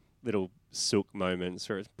little sook moments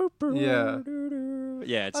where it's I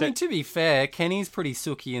mean, to be fair, Kenny's pretty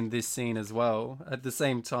sooky in this scene as well. At the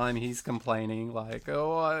same time, he's complaining like,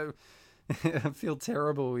 "Oh, I feel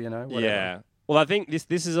terrible," whatever. Yeah. Well, I think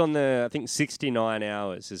this is on the 69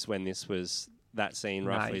 hours is when that scene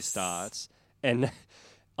roughly starts, and.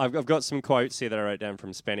 I've got some quotes here that I wrote down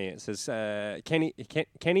from Spenny. It says,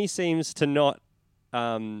 Kenny seems to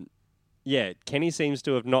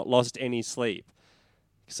have not lost any sleep.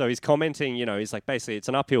 So he's commenting, he's like, basically, it's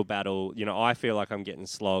an uphill battle. I feel like I'm getting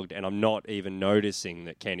slogged and I'm not even noticing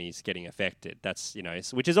that Kenny's getting affected. That's,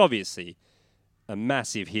 which is obviously a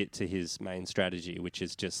massive hit to his main strategy, which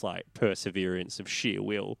is just like perseverance of sheer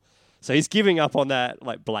will. So he's giving up on that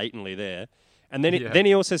like blatantly there. And then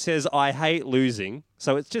he also says, I hate losing.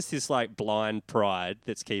 So it's just this like blind pride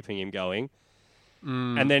that's keeping him going.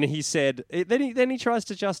 And then he said, then he tries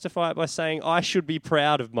to justify it by saying, I should be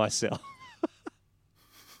proud of myself.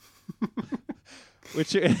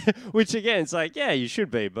 which again, it's like, yeah, you should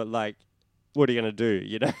be, but like, what are you going to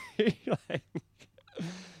do? Like,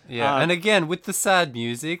 yeah. And again, with the sad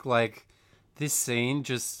music, like this scene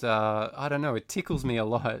just, I don't know, it tickles me a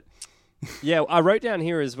lot. Yeah, I wrote down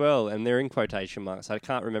here as well, and they're in quotation marks. I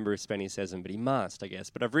can't remember if Spenny says them, but he must, I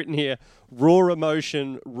guess. But I've written here, raw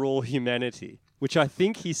emotion, raw humanity, which I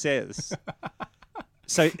think he says.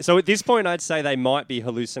 So at this point, I'd say they might be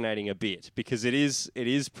hallucinating a bit, because it is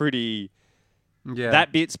pretty... Yeah.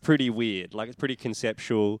 That bit's pretty weird. Like, it's pretty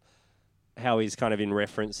conceptual, how he's kind of in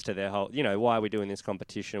reference to their whole, why are we doing this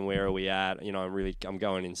competition? Where are we at? I'm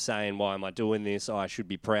going insane. Why am I doing this? Oh, I should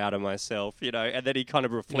be proud of myself, and then he kind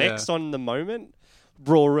of reflects on the moment.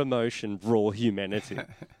 Raw emotion, raw humanity.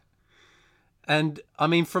 And, I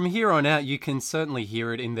mean, from here on out, you can certainly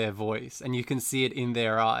hear it in their voice, and you can see it in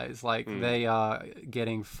their eyes. Like, they are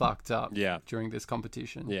getting fucked up during this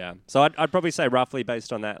competition. Yeah. So I'd probably say roughly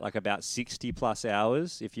based on that, like about 60-plus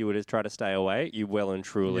hours, if you were to try to stay awake, you well and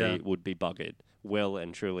truly would be buggered. Well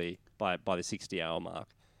and truly by the 60-hour mark.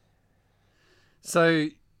 So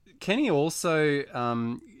Kenny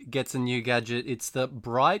also gets a new gadget. It's the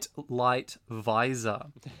Bright Light Visor.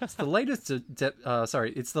 It's the latest.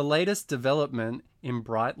 It's the latest development in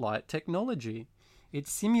bright light technology. It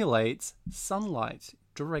simulates sunlight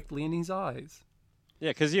directly in his eyes. Yeah,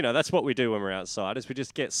 because that's what we do when we're outside. Is we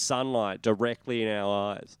just get sunlight directly in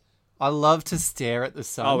our eyes. I love to stare at the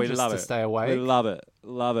sun to stay awake. We love it.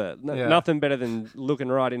 Love it. Nothing better than looking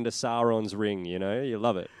right into Sauron's ring. You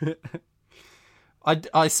love it.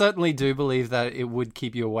 I certainly do believe that it would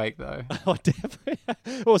keep you awake, though. Oh, definitely.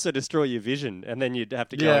 Also destroy your vision, and then you'd have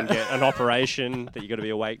to go and get an operation that you got to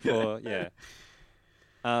be awake for. Yeah.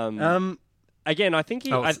 Again, I think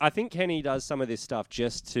I think Kenny does some of this stuff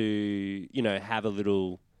just to have a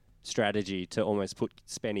little strategy to almost put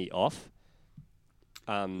Spenny off.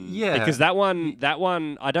 Because that one,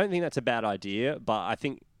 I don't think that's a bad idea, but I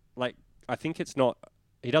think it's not.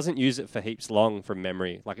 He doesn't use it for heaps long from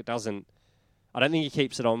memory. Like it doesn't. I don't think he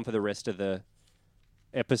keeps it on for the rest of the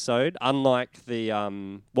episode. Unlike the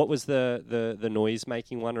what was the noise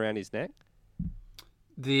making one around his neck?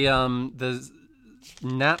 The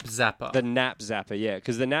nap zapper. The nap zapper, yeah.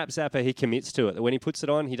 Because the nap zapper, he commits to it. When he puts it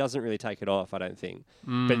on, he doesn't really take it off, I don't think.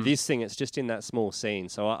 But this thing, it's just in that small scene.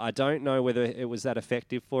 So I don't know whether it was that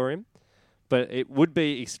effective for him. But it would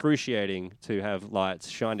be excruciating to have lights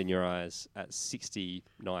shined in your eyes at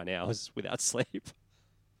 69 hours without sleep.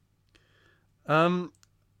 I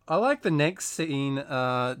like the next scene.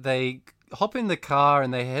 They hop in the car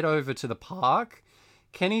and they head over to the park.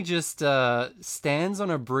 Kenny just stands on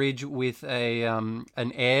a bridge with an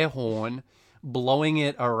air horn, blowing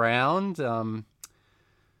it around.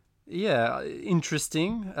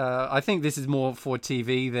 Interesting. I think this is more for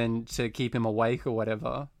TV than to keep him awake or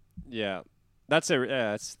whatever. Yeah, that's kind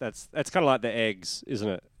of like the eggs, isn't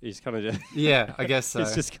it? He's kind of just I guess so.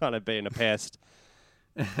 He's just kind of being a pest.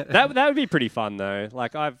 That would be pretty fun though.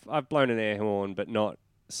 Like I've blown an air horn, but not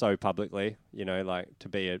so publicly. Like to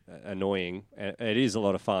be annoying. It is a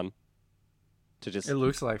lot of fun. To just. It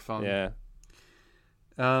looks like fun. Yeah.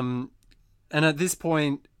 And at this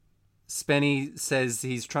point, Spenny says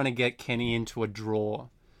he's trying to get Kenny into a draw.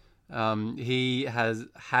 He has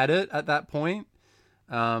had it at that point.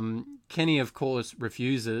 Kenny, of course,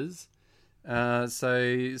 refuses. So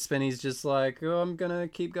Spenny's just like, I'm going to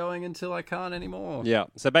keep going until I can't anymore. Yeah.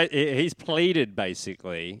 So he's pleaded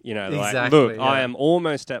basically, Exactly, like, look, I am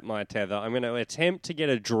almost at my tether. I'm going to attempt to get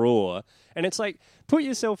a draw. And it's like, put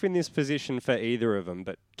yourself in this position for either of them,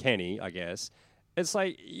 but Kenny, I guess. It's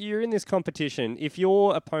like, you're in this competition. If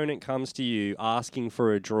your opponent comes to you asking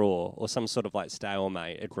for a draw or some sort of like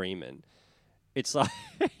stalemate agreement, it's like...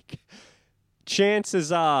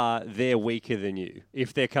 chances are they're weaker than you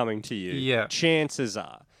if they're coming to you. Yeah. Chances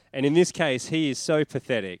are. And in this case, he is so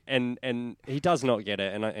pathetic and he does not get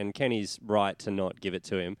it. And Kenny's right to not give it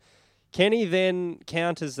to him. Kenny then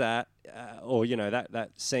counters that, that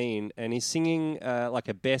scene, and he's singing like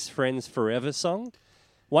a Best Friends Forever song.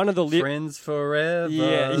 One of the Friends Forever,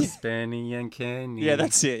 Spenny and Kenny. Yeah,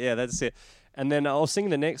 that's it. And then I'll sing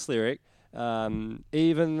the next lyric.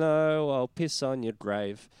 Even though I'll piss on your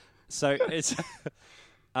grave. So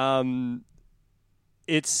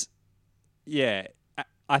It's yeah.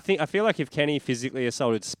 I feel like if Kenny physically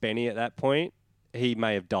assaulted Spenny at that point, he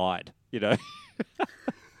may have died. You know.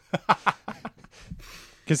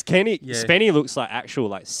 Because Spenny looks like actual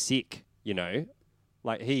like sick, you know,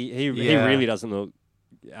 like he really doesn't look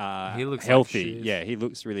he looks healthy. like Yeah, he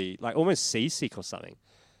looks really like almost seasick or something.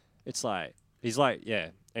 It's like he's like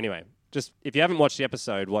Anyway, just if you haven't watched the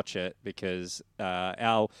episode, watch it because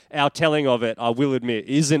our telling of it, I will admit,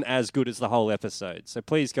 isn't as good as the whole episode. So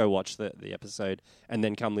please go watch the episode and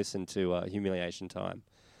then come listen to Humiliation Time.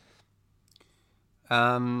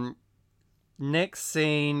 Next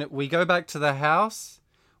scene, we go back to the house.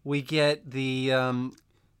 We get the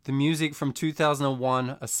music from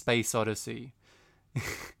 2001, A Space Odyssey.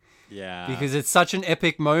 Yeah. Because it's such an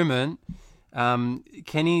epic moment.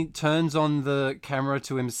 Kenny turns on the camera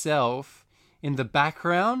to himself. In the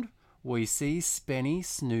background, we see Spenny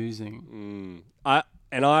snoozing. I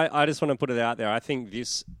just want to put it out there. I think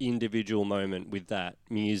this individual moment with that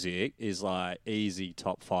music is like easy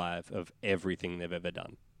top 5 of everything they've ever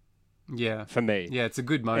done. Yeah. For me. Yeah, it's a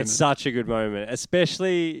good moment. It's such a good moment,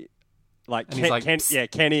 especially like Kenny and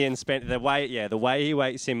Spenny. The way he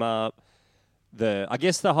wakes him up. I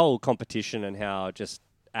guess the whole competition and how just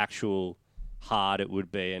actual hard it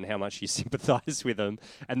would be and how much you sympathise with them.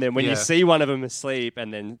 And then when you see one of them asleep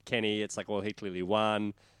and then Kenny, it's like, well, he clearly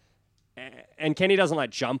won. And Kenny doesn't like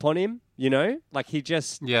jump on him, you know? Like he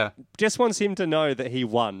just wants him to know that he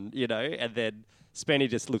won, you know? And then Spenny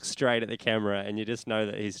just looks straight at the camera and you just know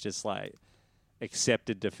that he's just like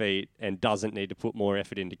accepted defeat and doesn't need to put more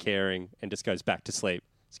effort into caring and just goes back to sleep.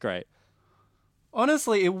 It's great.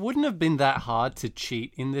 Honestly, it wouldn't have been that hard to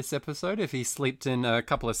cheat in this episode if he slept in a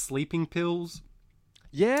couple of sleeping pills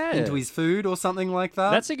into his food or something like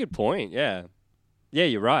that. That's a good point, yeah. Yeah,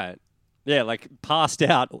 you're right. Yeah, like passed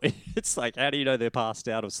out. It's like, how do you know they're passed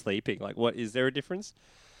out of sleeping? Like, what, is there a difference?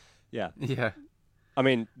 Yeah. Yeah. I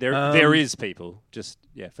mean, there is people, just,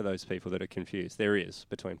 for those people that are confused, there is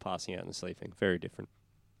between passing out and sleeping. Very different.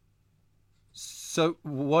 So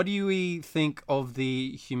what do you think of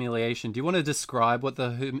the humiliation? Do you want to describe what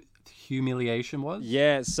the humiliation was?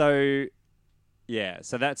 So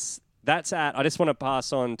that's at, I just want to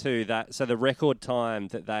pass on to that. So the record time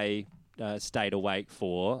that they stayed awake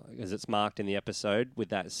for, because it's marked in the episode with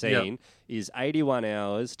that scene, is 81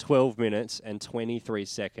 hours, 12 minutes and 23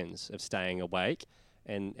 seconds of staying awake.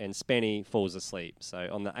 And Spenny falls asleep. So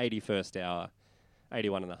on the 81st hour,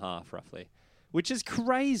 81 and a half roughly, which is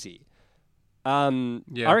crazy. I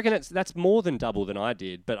reckon that's more than double than I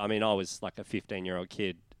did. But I mean, I was like a 15-year-old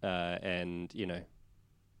kid, and you know,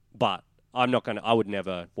 but I would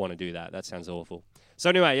never want to do that. That sounds awful. So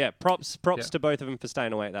anyway, props to both of them for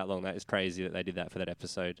staying awake that long. That is crazy that they did that for that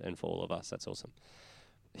episode and for all of us. That's awesome.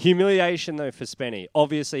 Humiliation, though, for Spenny.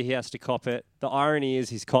 Obviously, he has to cop it. The irony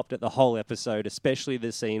is he's copped it the whole episode, especially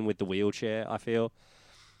the scene with the wheelchair, I feel.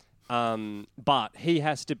 But he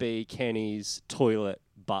has to be Kenny's toilet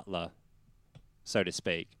butler, so to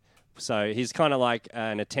speak. So he's kind of like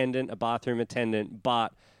an attendant, a bathroom attendant,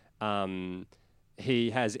 but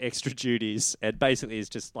he has extra duties and basically is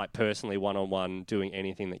just like personally one-on-one doing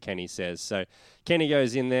anything that Kenny says. So Kenny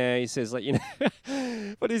goes in there, he says like, you know,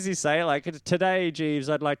 what does he say? Like, today, Jeeves,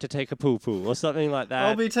 I'd like to take a poo-poo or something like that.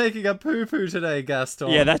 I'll be taking a poo-poo today, Gaston.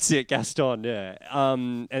 Yeah, that's it, Gaston, yeah.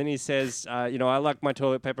 And he says, you know, I like my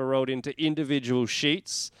toilet paper rolled into individual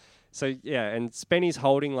sheets. So, yeah, and Spenny's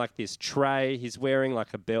holding like this tray. He's wearing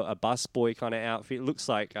like a busboy kind of outfit. It looks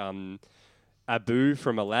like Abu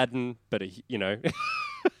from Aladdin, but, you know.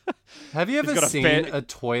 Have you ever seen a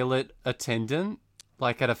toilet attendant,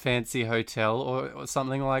 like at a fancy hotel or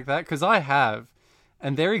something like that? Because I have,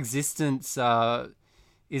 and their existence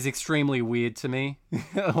is extremely weird to me.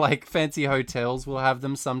 Like fancy hotels will have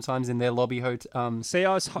them sometimes in their lobby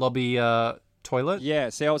toilet. Yeah,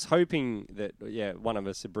 see, I was hoping that one of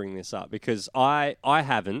us would bring this up because I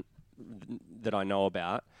haven't, that I know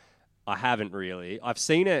about. I haven't really. I've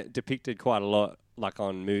seen it depicted quite a lot, like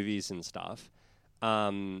on movies and stuff.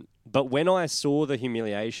 But when I saw the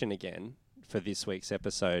humiliation again for this week's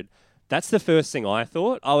episode, that's the first thing I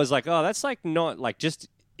thought. I was like, oh, that's like not, like just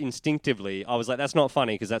instinctively, I was like, that's not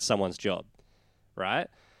funny because that's someone's job, right?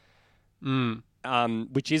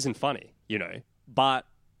 Which isn't funny, you know. But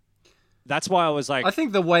that's why I was like, I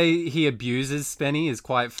think the way he abuses Spenny is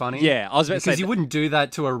quite funny. Yeah, I was about to say, because you wouldn't do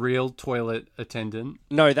that to a real toilet attendant.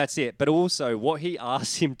 No, that's it. But also, what he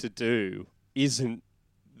asks him to do isn't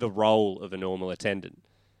the role of a normal attendant.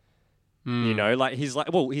 You know, like he's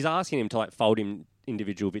asking him to like fold him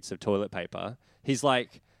individual bits of toilet paper. He's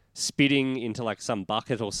like, spitting into like some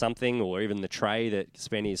bucket or something, or even the tray that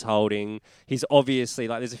Spenny's holding. He's obviously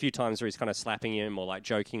like, there's a few times where he's kind of slapping him or like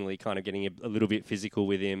jokingly kind of getting a little bit physical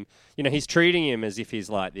with him. You know, he's treating him as if he's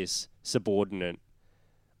like this subordinate,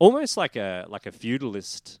 almost like a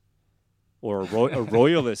feudalist or a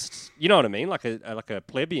royalist. You know what I mean? Like a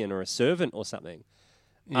plebeian or a servant or something.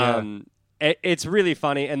 Yeah. It's really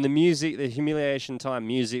funny, and the music, the humiliation time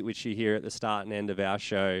music, which you hear at the start and end of our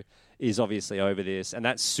show, is obviously over this, and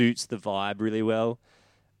that suits the vibe really well.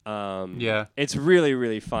 Yeah. It's really,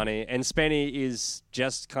 really funny, and Spenny is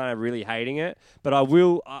just kind of really hating it. But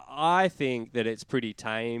I think that it's pretty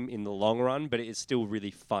tame in the long run, but it is still really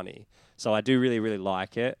funny. So I do really, really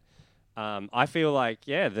like it. I feel like,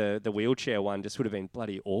 the wheelchair one just would have been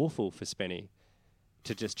bloody awful for Spenny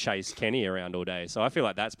to just chase Kenny around all day. So I feel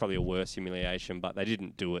like that's probably a worse humiliation, but they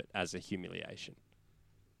didn't do it as a humiliation.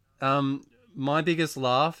 My biggest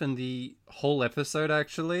laugh in the whole episode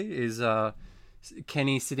actually is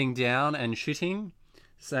Kenny sitting down and shitting,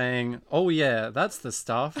 saying, "Oh yeah, that's the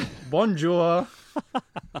stuff. Bonjour."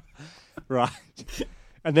 Right.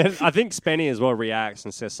 And then I think Spenny as well reacts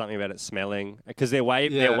and says something about it smelling, because they're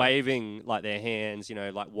waving like their hands, you know,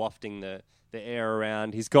 like wafting the air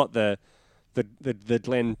around. He's got the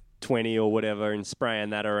Glen 20 or whatever and spraying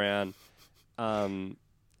that around.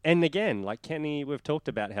 And again, like Kenny, we've talked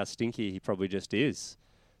about how stinky he probably just is.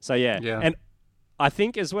 So yeah. And I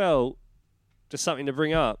think as well, just something to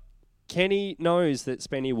bring up, Kenny knows that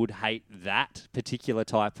Spenny would hate that particular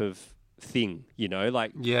type of thing, you know?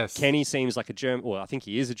 Like, yes. Kenny seems like I think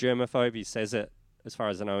he is a germaphobe. He says it, as far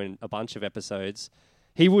as I know, in a bunch of episodes.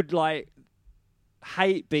 He would, like,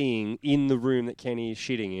 hate being in the room that Kenny is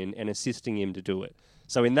shitting in and assisting him to do it.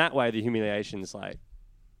 So in that way, the humiliation's like,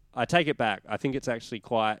 I take it back. I think it's actually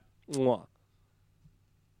quite... Mwah.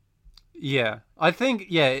 Yeah. I think,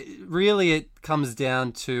 really it comes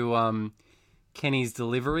down to Kenny's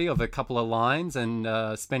delivery of a couple of lines and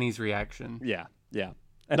Spenny's reaction. Yeah, yeah.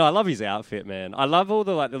 And I love his outfit, man. I love all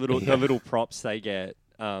the little props they get.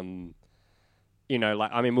 You know,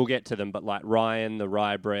 like, I mean, we'll get to them, but like Ryan, the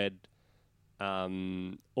rye bread,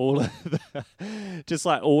 all of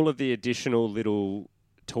the additional little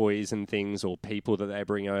toys and things or people that they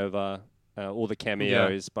bring over, all the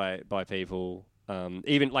cameos by people.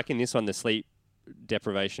 Even like in this one, the sleep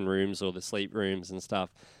deprivation rooms or the sleep rooms and stuff.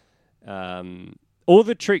 All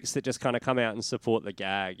the tricks that just kind of come out and support the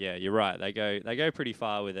gag. Yeah, you're right. They go pretty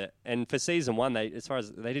far with it. And for season one, they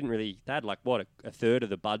had like what a third of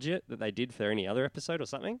the budget that they did for any other episode or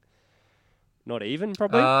something. Not even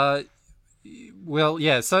probably. Well,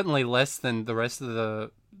 yeah, certainly less than the rest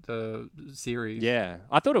of the series. Yeah,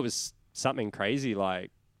 I thought it was something crazy,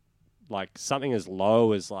 like something as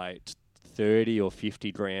low as like 30 or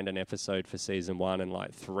 50 grand an episode for season one, and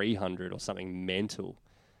like 300 or something mental.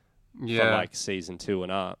 Yeah. For like season 2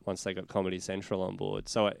 and up, once they got Comedy Central on board.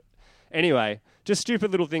 So anyway, just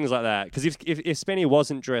stupid little things like that. Because if Spenny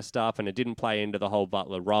wasn't dressed up and it didn't play into the whole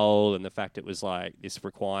butler role and the fact it was like this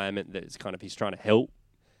requirement that it's kind of he's trying to help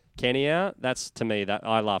Kenny out, that's to me that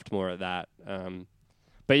I laughed more at that.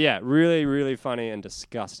 But yeah, really, really funny and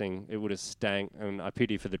disgusting. It would have stank, and I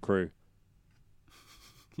pity for the crew.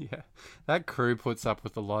 Yeah, that crew puts up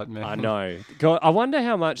with a lot, man. I know. God, I wonder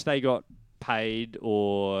how much they got paid,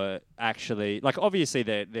 or actually, like, obviously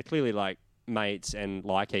they're clearly like mates and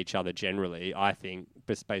like each other generally, I think,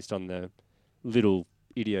 just based on the little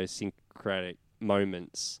idiosyncratic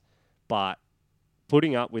moments, but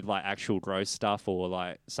putting up with like actual gross stuff or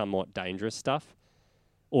like somewhat dangerous stuff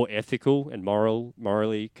or ethical and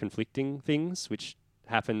morally conflicting things, which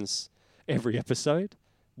happens every episode,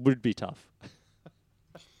 would be tough.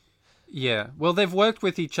 Yeah, well, they've worked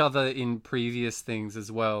with each other in previous things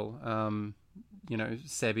as well. You know,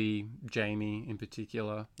 Sebi, Jamie in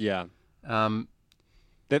particular. Yeah.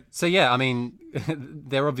 So yeah, I mean,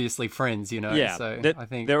 they're obviously friends, you know. Yeah, so I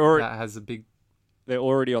think that has a big. They're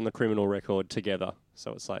already on the criminal record together,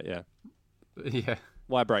 so it's like, yeah.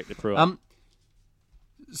 Why break the crew up?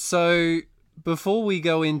 So before we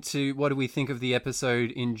go into what do we think of the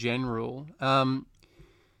episode in general,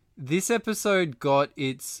 this episode got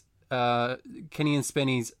its. Kenny and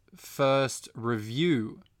Spenny's first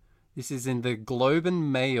review. This is in the Globe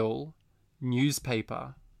and Mail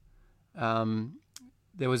newspaper.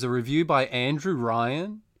 There was a review by Andrew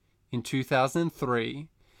Ryan in 2003.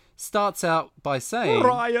 Starts out by saying...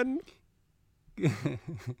 Ryan!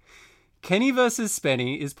 Kenny vs.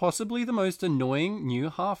 Spenny is possibly the most annoying new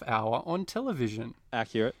half hour on television.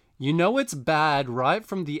 Accurate. You know it's bad right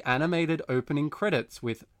from the animated opening credits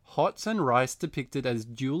with Hots and Rice depicted as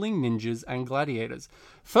dueling ninjas and gladiators.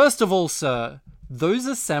 First of all, sir, those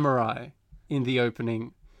are samurai in the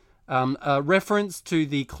opening. A reference to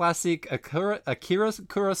the classic Akira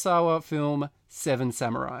Kurosawa film Seven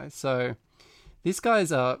Samurai. So this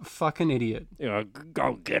guy's a fucking idiot.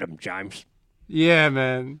 Go get him, James. Yeah,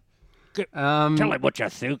 man. Tell him what you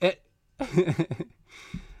think.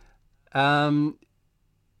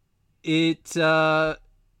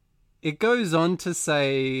 It goes on to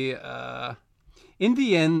say, in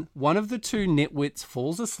the end, one of the two nitwits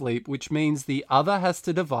falls asleep, which means the other has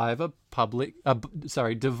to devise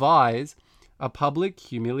a public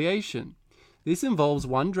humiliation. This involves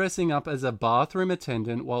one dressing up as a bathroom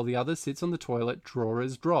attendant while the other sits on the toilet,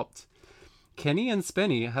 drawers dropped. Kenny and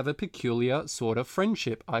Spenny have a peculiar sort of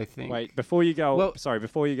friendship, I think. Wait, before you go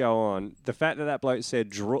on, the fact that bloke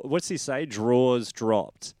said, what's he say? Drawers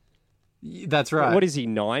dropped. That's right. What is he,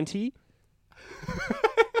 90?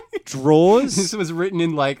 Drawers? This was written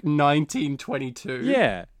in like 1922.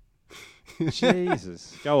 Yeah.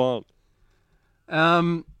 Jesus. Go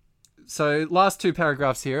on. So last two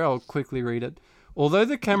paragraphs here, I'll quickly read it. Although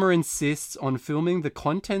the camera insists on filming the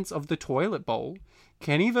contents of the toilet bowl,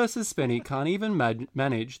 Kenny versus Spenny can't even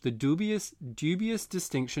manage the dubious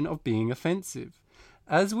distinction of being offensive.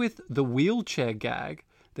 As with the wheelchair gag,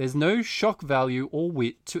 there's no shock value or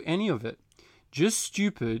wit to any of it. Just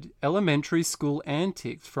stupid elementary school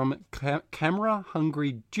antics from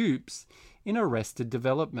camera-hungry dupes in Arrested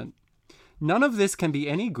Development. None of this can be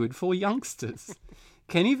any good for youngsters.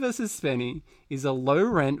 Kenny vs. Spenny is a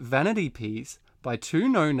low-rent vanity piece by two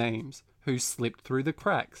no-names who slipped through the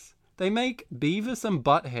cracks. They make Beavis and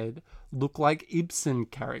Butthead look like Ibsen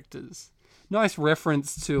characters. Nice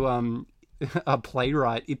reference to a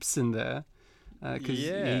playwright, Ibsen, there.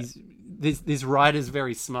 Because this writer's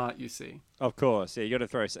very smart, you see. Of course, yeah. You got to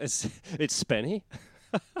throw it's Spenny.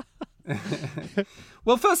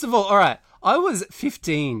 Well, first of all right. I was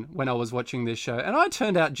 15 when I was watching this show, and I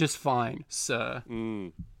turned out just fine, sir.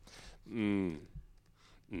 Do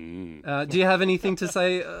you have anything to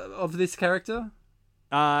say of this character,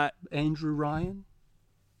 Andrew Ryan?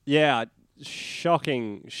 Yeah,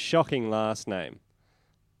 shocking last name.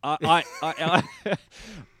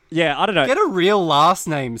 Yeah, I don't know. Get a real last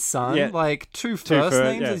name, son. Yeah. Like two first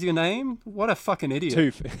names as your name? What a fucking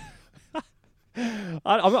idiot.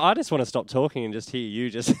 I just want to stop talking and just hear you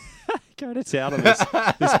just go to town on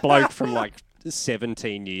this bloke from like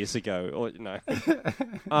 17 years ago. Or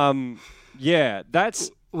yeah,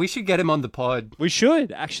 that's... We should get him on the pod. We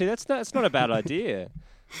should. Actually, that's not a bad idea.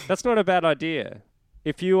 That's not a bad idea.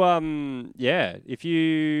 If you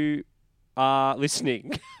are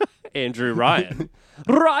listening, Andrew Ryan...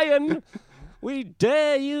 Ryan, we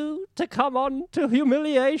dare you to come on to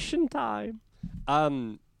humiliation time.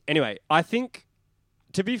 Anyway, I think,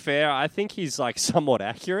 to be fair, I think he's like somewhat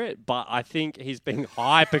accurate, but I think he's being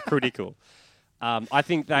hypercritical. I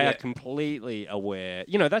think they are completely aware.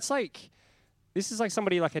 That's like, this is like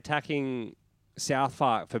somebody like attacking South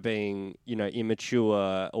Park for being,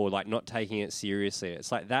 immature or like not taking it seriously.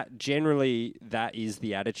 It's like that. Generally, that is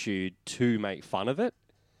the attitude to make fun of it.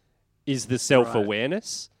 Is the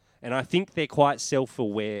self-awareness. Right. And I think they're quite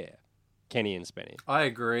self-aware, Kenny and Spenny. I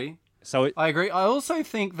agree. I agree. I also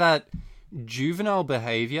think that juvenile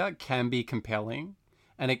behavior can be compelling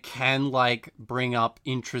and it can like bring up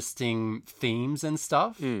interesting themes and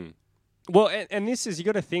stuff. Well, and this is, you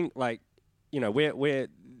got to think like, we're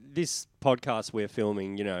this podcast we're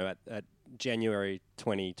filming, at January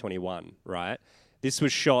 2021, right? This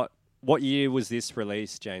was shot, what year was this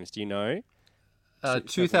released, James? Do you know?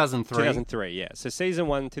 2003. 2003, yeah. So season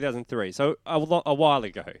 1, 2003. So a while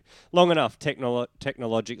ago. Long enough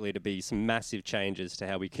technologically to be some massive changes to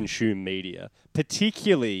how we consume media,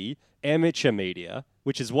 particularly amateur media,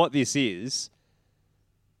 which is what this is.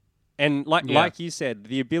 And like you said,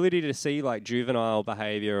 the ability to see like juvenile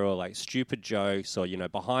behavior or like stupid jokes or,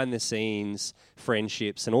 behind the scenes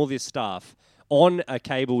friendships and all this stuff on a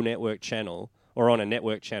cable network channel or on a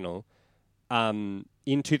network channel,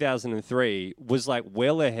 in 2003 was like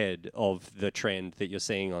well ahead of the trend that you're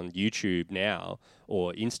seeing on YouTube now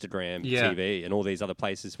or Instagram TV and all these other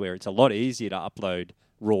places where it's a lot easier to upload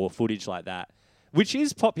raw footage like that, which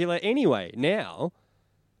is popular anyway now.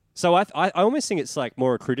 So I almost think it's like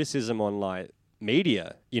more a criticism on like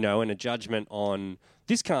media, and a judgment on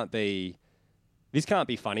this can't be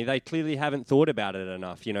funny. They clearly haven't thought about it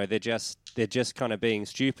enough. They're just kind of being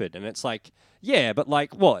stupid. And it's like, yeah, but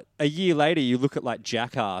like what? A year later, you look at like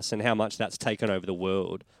Jackass and how much that's taken over the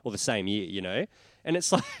world, or the same year, And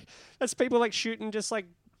it's like, that's people like shooting just like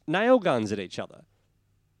nail guns at each other.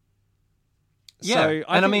 Yeah, so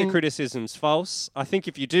I think the criticism's false. I think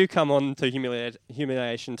if you do come on to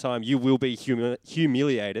humiliation time, you will be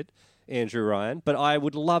humiliated. Andrew Ryan, but I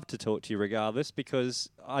would love to talk to you regardless because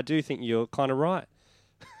I do think you're kind of right.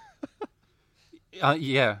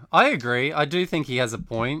 Yeah, I agree. I do think he has a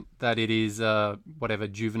point that it is whatever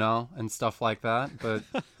juvenile and stuff like that. But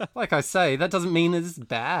like I say, that doesn't mean it's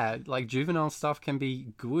bad. Like juvenile stuff can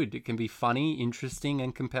be good. It can be funny, interesting,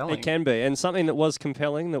 and compelling. It can be. And something that was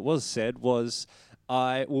compelling that was said was,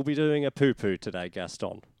 I will be doing a poo-poo today,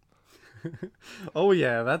 Gaston. Oh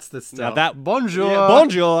yeah, that's the stuff. Now that bonjour. Yeah,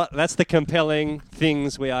 bonjour. That's the compelling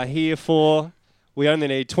things we are here for. We only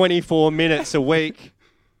need 24 minutes a week.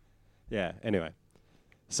 Yeah, anyway.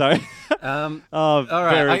 So, all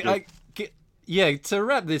right. Yeah, to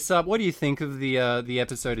wrap this up, what do you think of the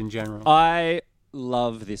episode in general? I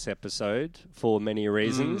love this episode for many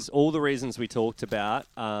reasons. All the reasons we talked about.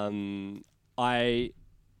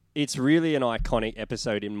 It's really an iconic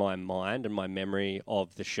episode in my mind and my memory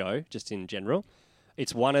of the show, just in general.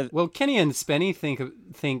 It's one of Well, Kenny and Spenny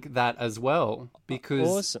think that as well, because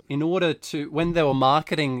Awesome. in order to, when they were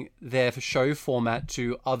marketing their show format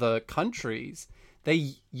to other countries,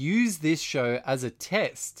 they use this show as a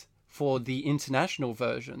test for the international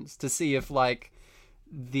versions to see if like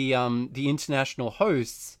the international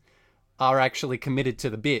hosts are actually committed to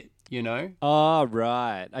the bit, you know? Oh,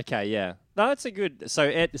 right. Okay, yeah. No, that's a good. So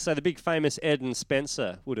the big famous Ed and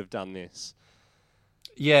Spencer would have done this.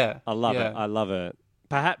 Yeah. I love yeah. it. I love it.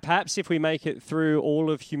 Perhaps if we make it through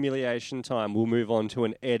all of Humiliation Time, we'll move on to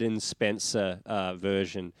an Ed and Spencer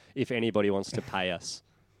version, if anybody wants to pay us.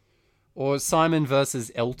 Or Simon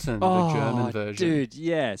versus Elton, the German version. Dude,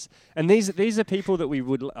 yes. And these are people that we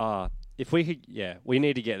would... if we could... Yeah, we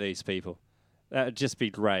need to get these people. That would just be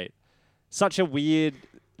great. Such a weird...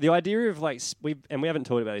 The idea of, like... we haven't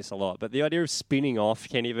talked about this a lot, but the idea of spinning off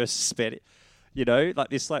Kenny versus Spenny, you know, like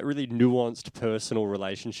this like really nuanced personal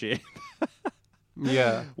relationship.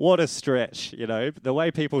 Yeah. What a stretch, you know. The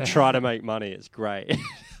way people try to make money is great.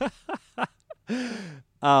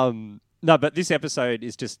 No, but this episode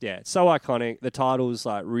is just, it's so iconic. The title's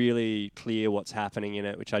like really clear what's happening in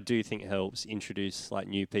it, which I do think helps introduce like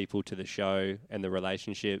new people to the show and the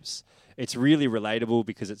relationships. It's really relatable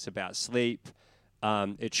because it's about sleep.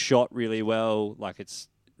 It's shot really well. Like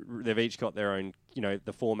they've each got their own, you know,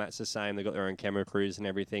 the format's the same. They've got their own camera crews and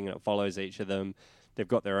everything, and it follows each of them. They've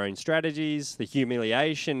got their own strategies. The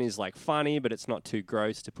humiliation is like funny, but it's not too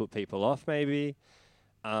gross to put people off maybe.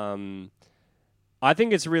 I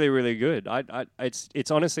think it's really, really good.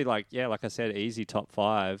 It's honestly like I said, easy top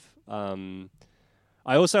 5.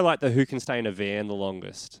 I also like the who can stay in a van the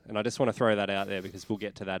longest, and I just want to throw that out there because we'll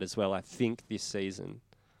get to that as well. I think this season.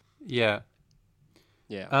 Yeah.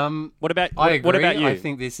 What about? I agree. What about you? I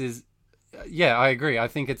think this is. Yeah, I agree. I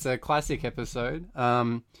think it's a classic episode.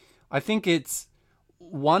 I think it's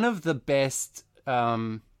one of the best.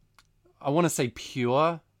 I want to say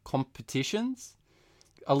pure competitions.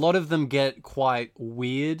 A lot of them get quite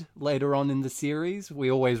weird later on in the series.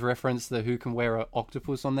 We always reference the who can wear an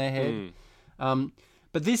octopus on their head.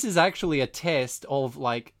 But this is actually a test of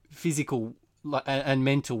like physical and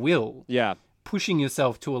mental will. Yeah. Pushing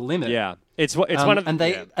yourself to a limit. Yeah. It's one of and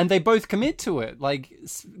they both commit to it. Like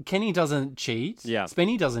Kenny doesn't cheat. Yeah.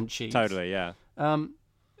 Spenny doesn't cheat. Totally, yeah.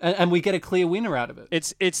 And we get a clear winner out of it.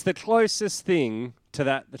 It's the closest thing to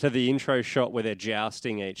the intro shot where they're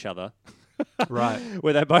jousting each other. Right.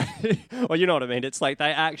 Where they both, well, you know what I mean? It's like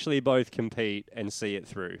they actually both compete and see it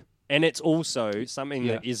through. And it's also something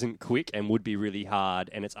that isn't quick and would be really hard,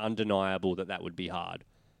 and it's undeniable that would be hard.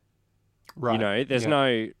 Right. You know, there's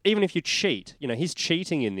no, even if you cheat, you know, his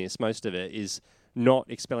cheating in this, most of it is not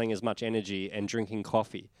expelling as much energy and drinking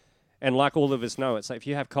coffee. And like all of us know, it's like if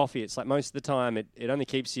you have coffee, it's like most of the time it only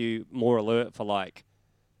keeps you more alert for like,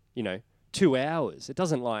 you know, 2 hours. It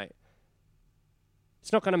doesn't like,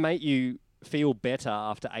 it's not going to make you feel better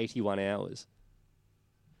after 81 hours.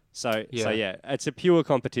 So yeah, it's a pure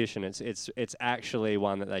competition. It's actually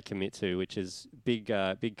one that they commit to, which is big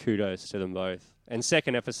kudos to them both. And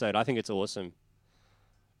second episode, I think it's awesome.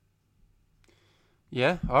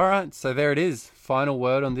 Yeah, all right. So there it is. Final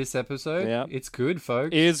word on this episode. Yeah. It's good, folks.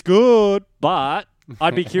 It's good, but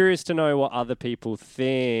I'd be curious to know what other people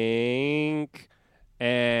think.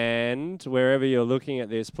 And wherever you're looking at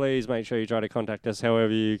this, please make sure you try to contact us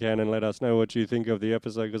however you can and let us know what you think of the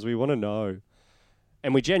episode because we want to know.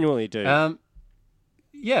 And we genuinely do.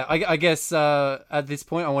 Yeah, I guess at this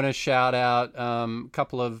point I want to shout out a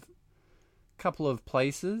couple of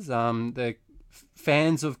places. The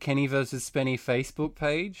fans of Kenny versus Spenny Facebook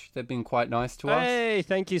page. They've been quite nice to us. Hey,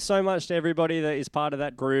 thank you so much to everybody that is part of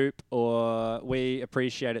that group. We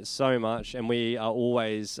appreciate it so much, and we are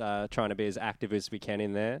always trying to be as active as we can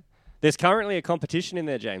in there. There's currently a competition in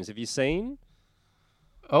there, James. Have you seen?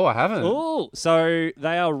 Oh, I haven't. Oh, so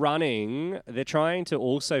they are running. They're trying to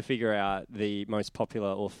also figure out the most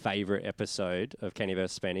popular or favorite episode of Kenny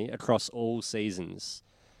vs. Spenny across all seasons.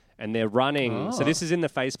 And they're running. So this is in the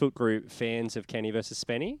Facebook group Fans of Kenny vs.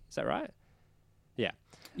 Spenny. Is that right? Yeah.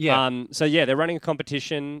 Yeah. So they're running a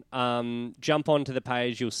competition. Jump onto the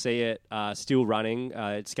page, you'll see it still running.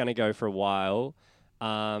 It's going to go for a while.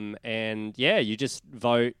 And you just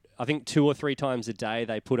vote. I think 2 or 3 times a day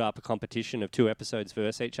they put up a competition of 2 episodes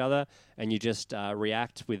versus each other, and you just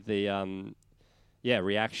react with the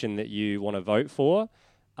reaction that you want to vote for.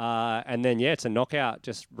 And then it's a knockout,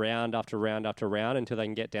 just round after round after round until they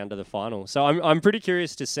can get down to the final. So I'm pretty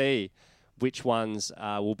curious to see which ones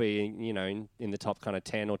will be, in the top kind of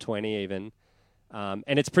 10 or 20 even.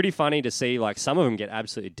 And it's pretty funny to see, like, some of them get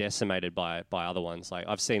absolutely decimated by other ones. Like,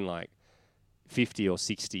 I've seen, like, 50 or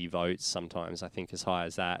 60 votes sometimes, I think, as high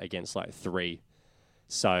as that against, like, 3.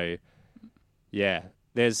 So,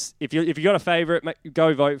 there's if you got a favourite,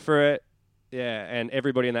 go vote for it. Yeah, and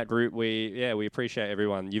everybody in that group, we appreciate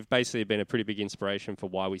everyone. You've basically been a pretty big inspiration for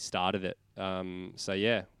why we started it.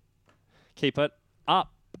 Keep it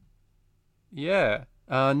up. Yeah.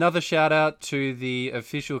 Another shout out to the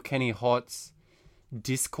official Kenny Hots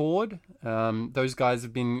Discord. Those guys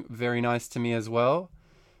have been very nice to me as well.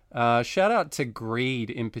 Shout out to Greed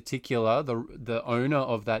in particular, the owner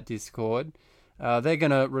of that Discord. They're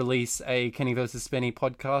going to release a Kenny vs. Spenny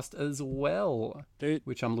podcast as well, dude,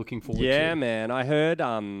 which I'm looking forward to. Yeah, man. I heard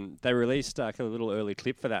they released a little early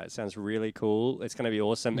clip for that. It sounds really cool. It's going to be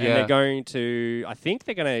awesome. Yeah. And they're going to, I think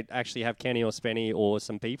they're going to actually have Kenny or Spenny or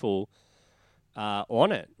some people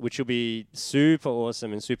on it, which will be super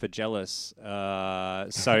awesome and super jealous.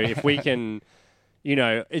 So if we can,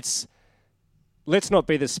 let's not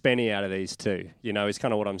be the Spenny out of these two, is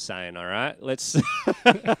kind of what I'm saying, all right? Let's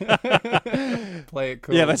play it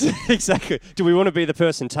cool. Yeah, that's exactly. Do we want to be the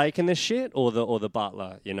person taking this shit or the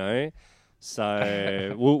butler,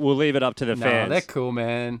 So we'll leave it up to the fans. They're cool,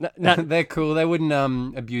 man. No. They're cool. They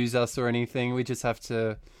wouldn't abuse us or anything. We just have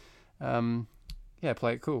to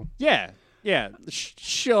play it cool. Yeah.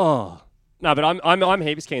 Sure. No, but I'm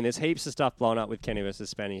heaps keen. There's heaps of stuff blowing up with Kenny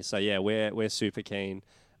versus Spenny. So we're super keen.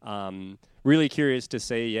 Really curious to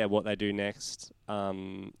see what they do next.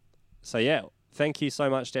 Thank you so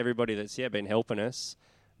much to everybody that's been helping us.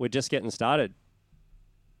 We're just getting started.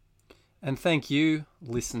 And thank you,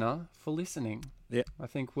 listener, for listening. Yeah, I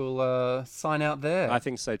think we'll sign out there. I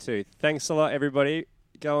think so too. Thanks a lot, everybody.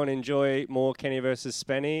 Go and enjoy more Kenny versus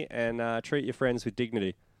Spenny, and treat your friends with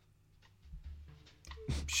dignity.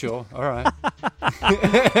 Sure. All right.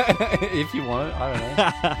 If you want, I don't know.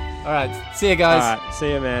 All right. See you guys. All right.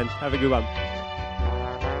 See you, man. Have a good one.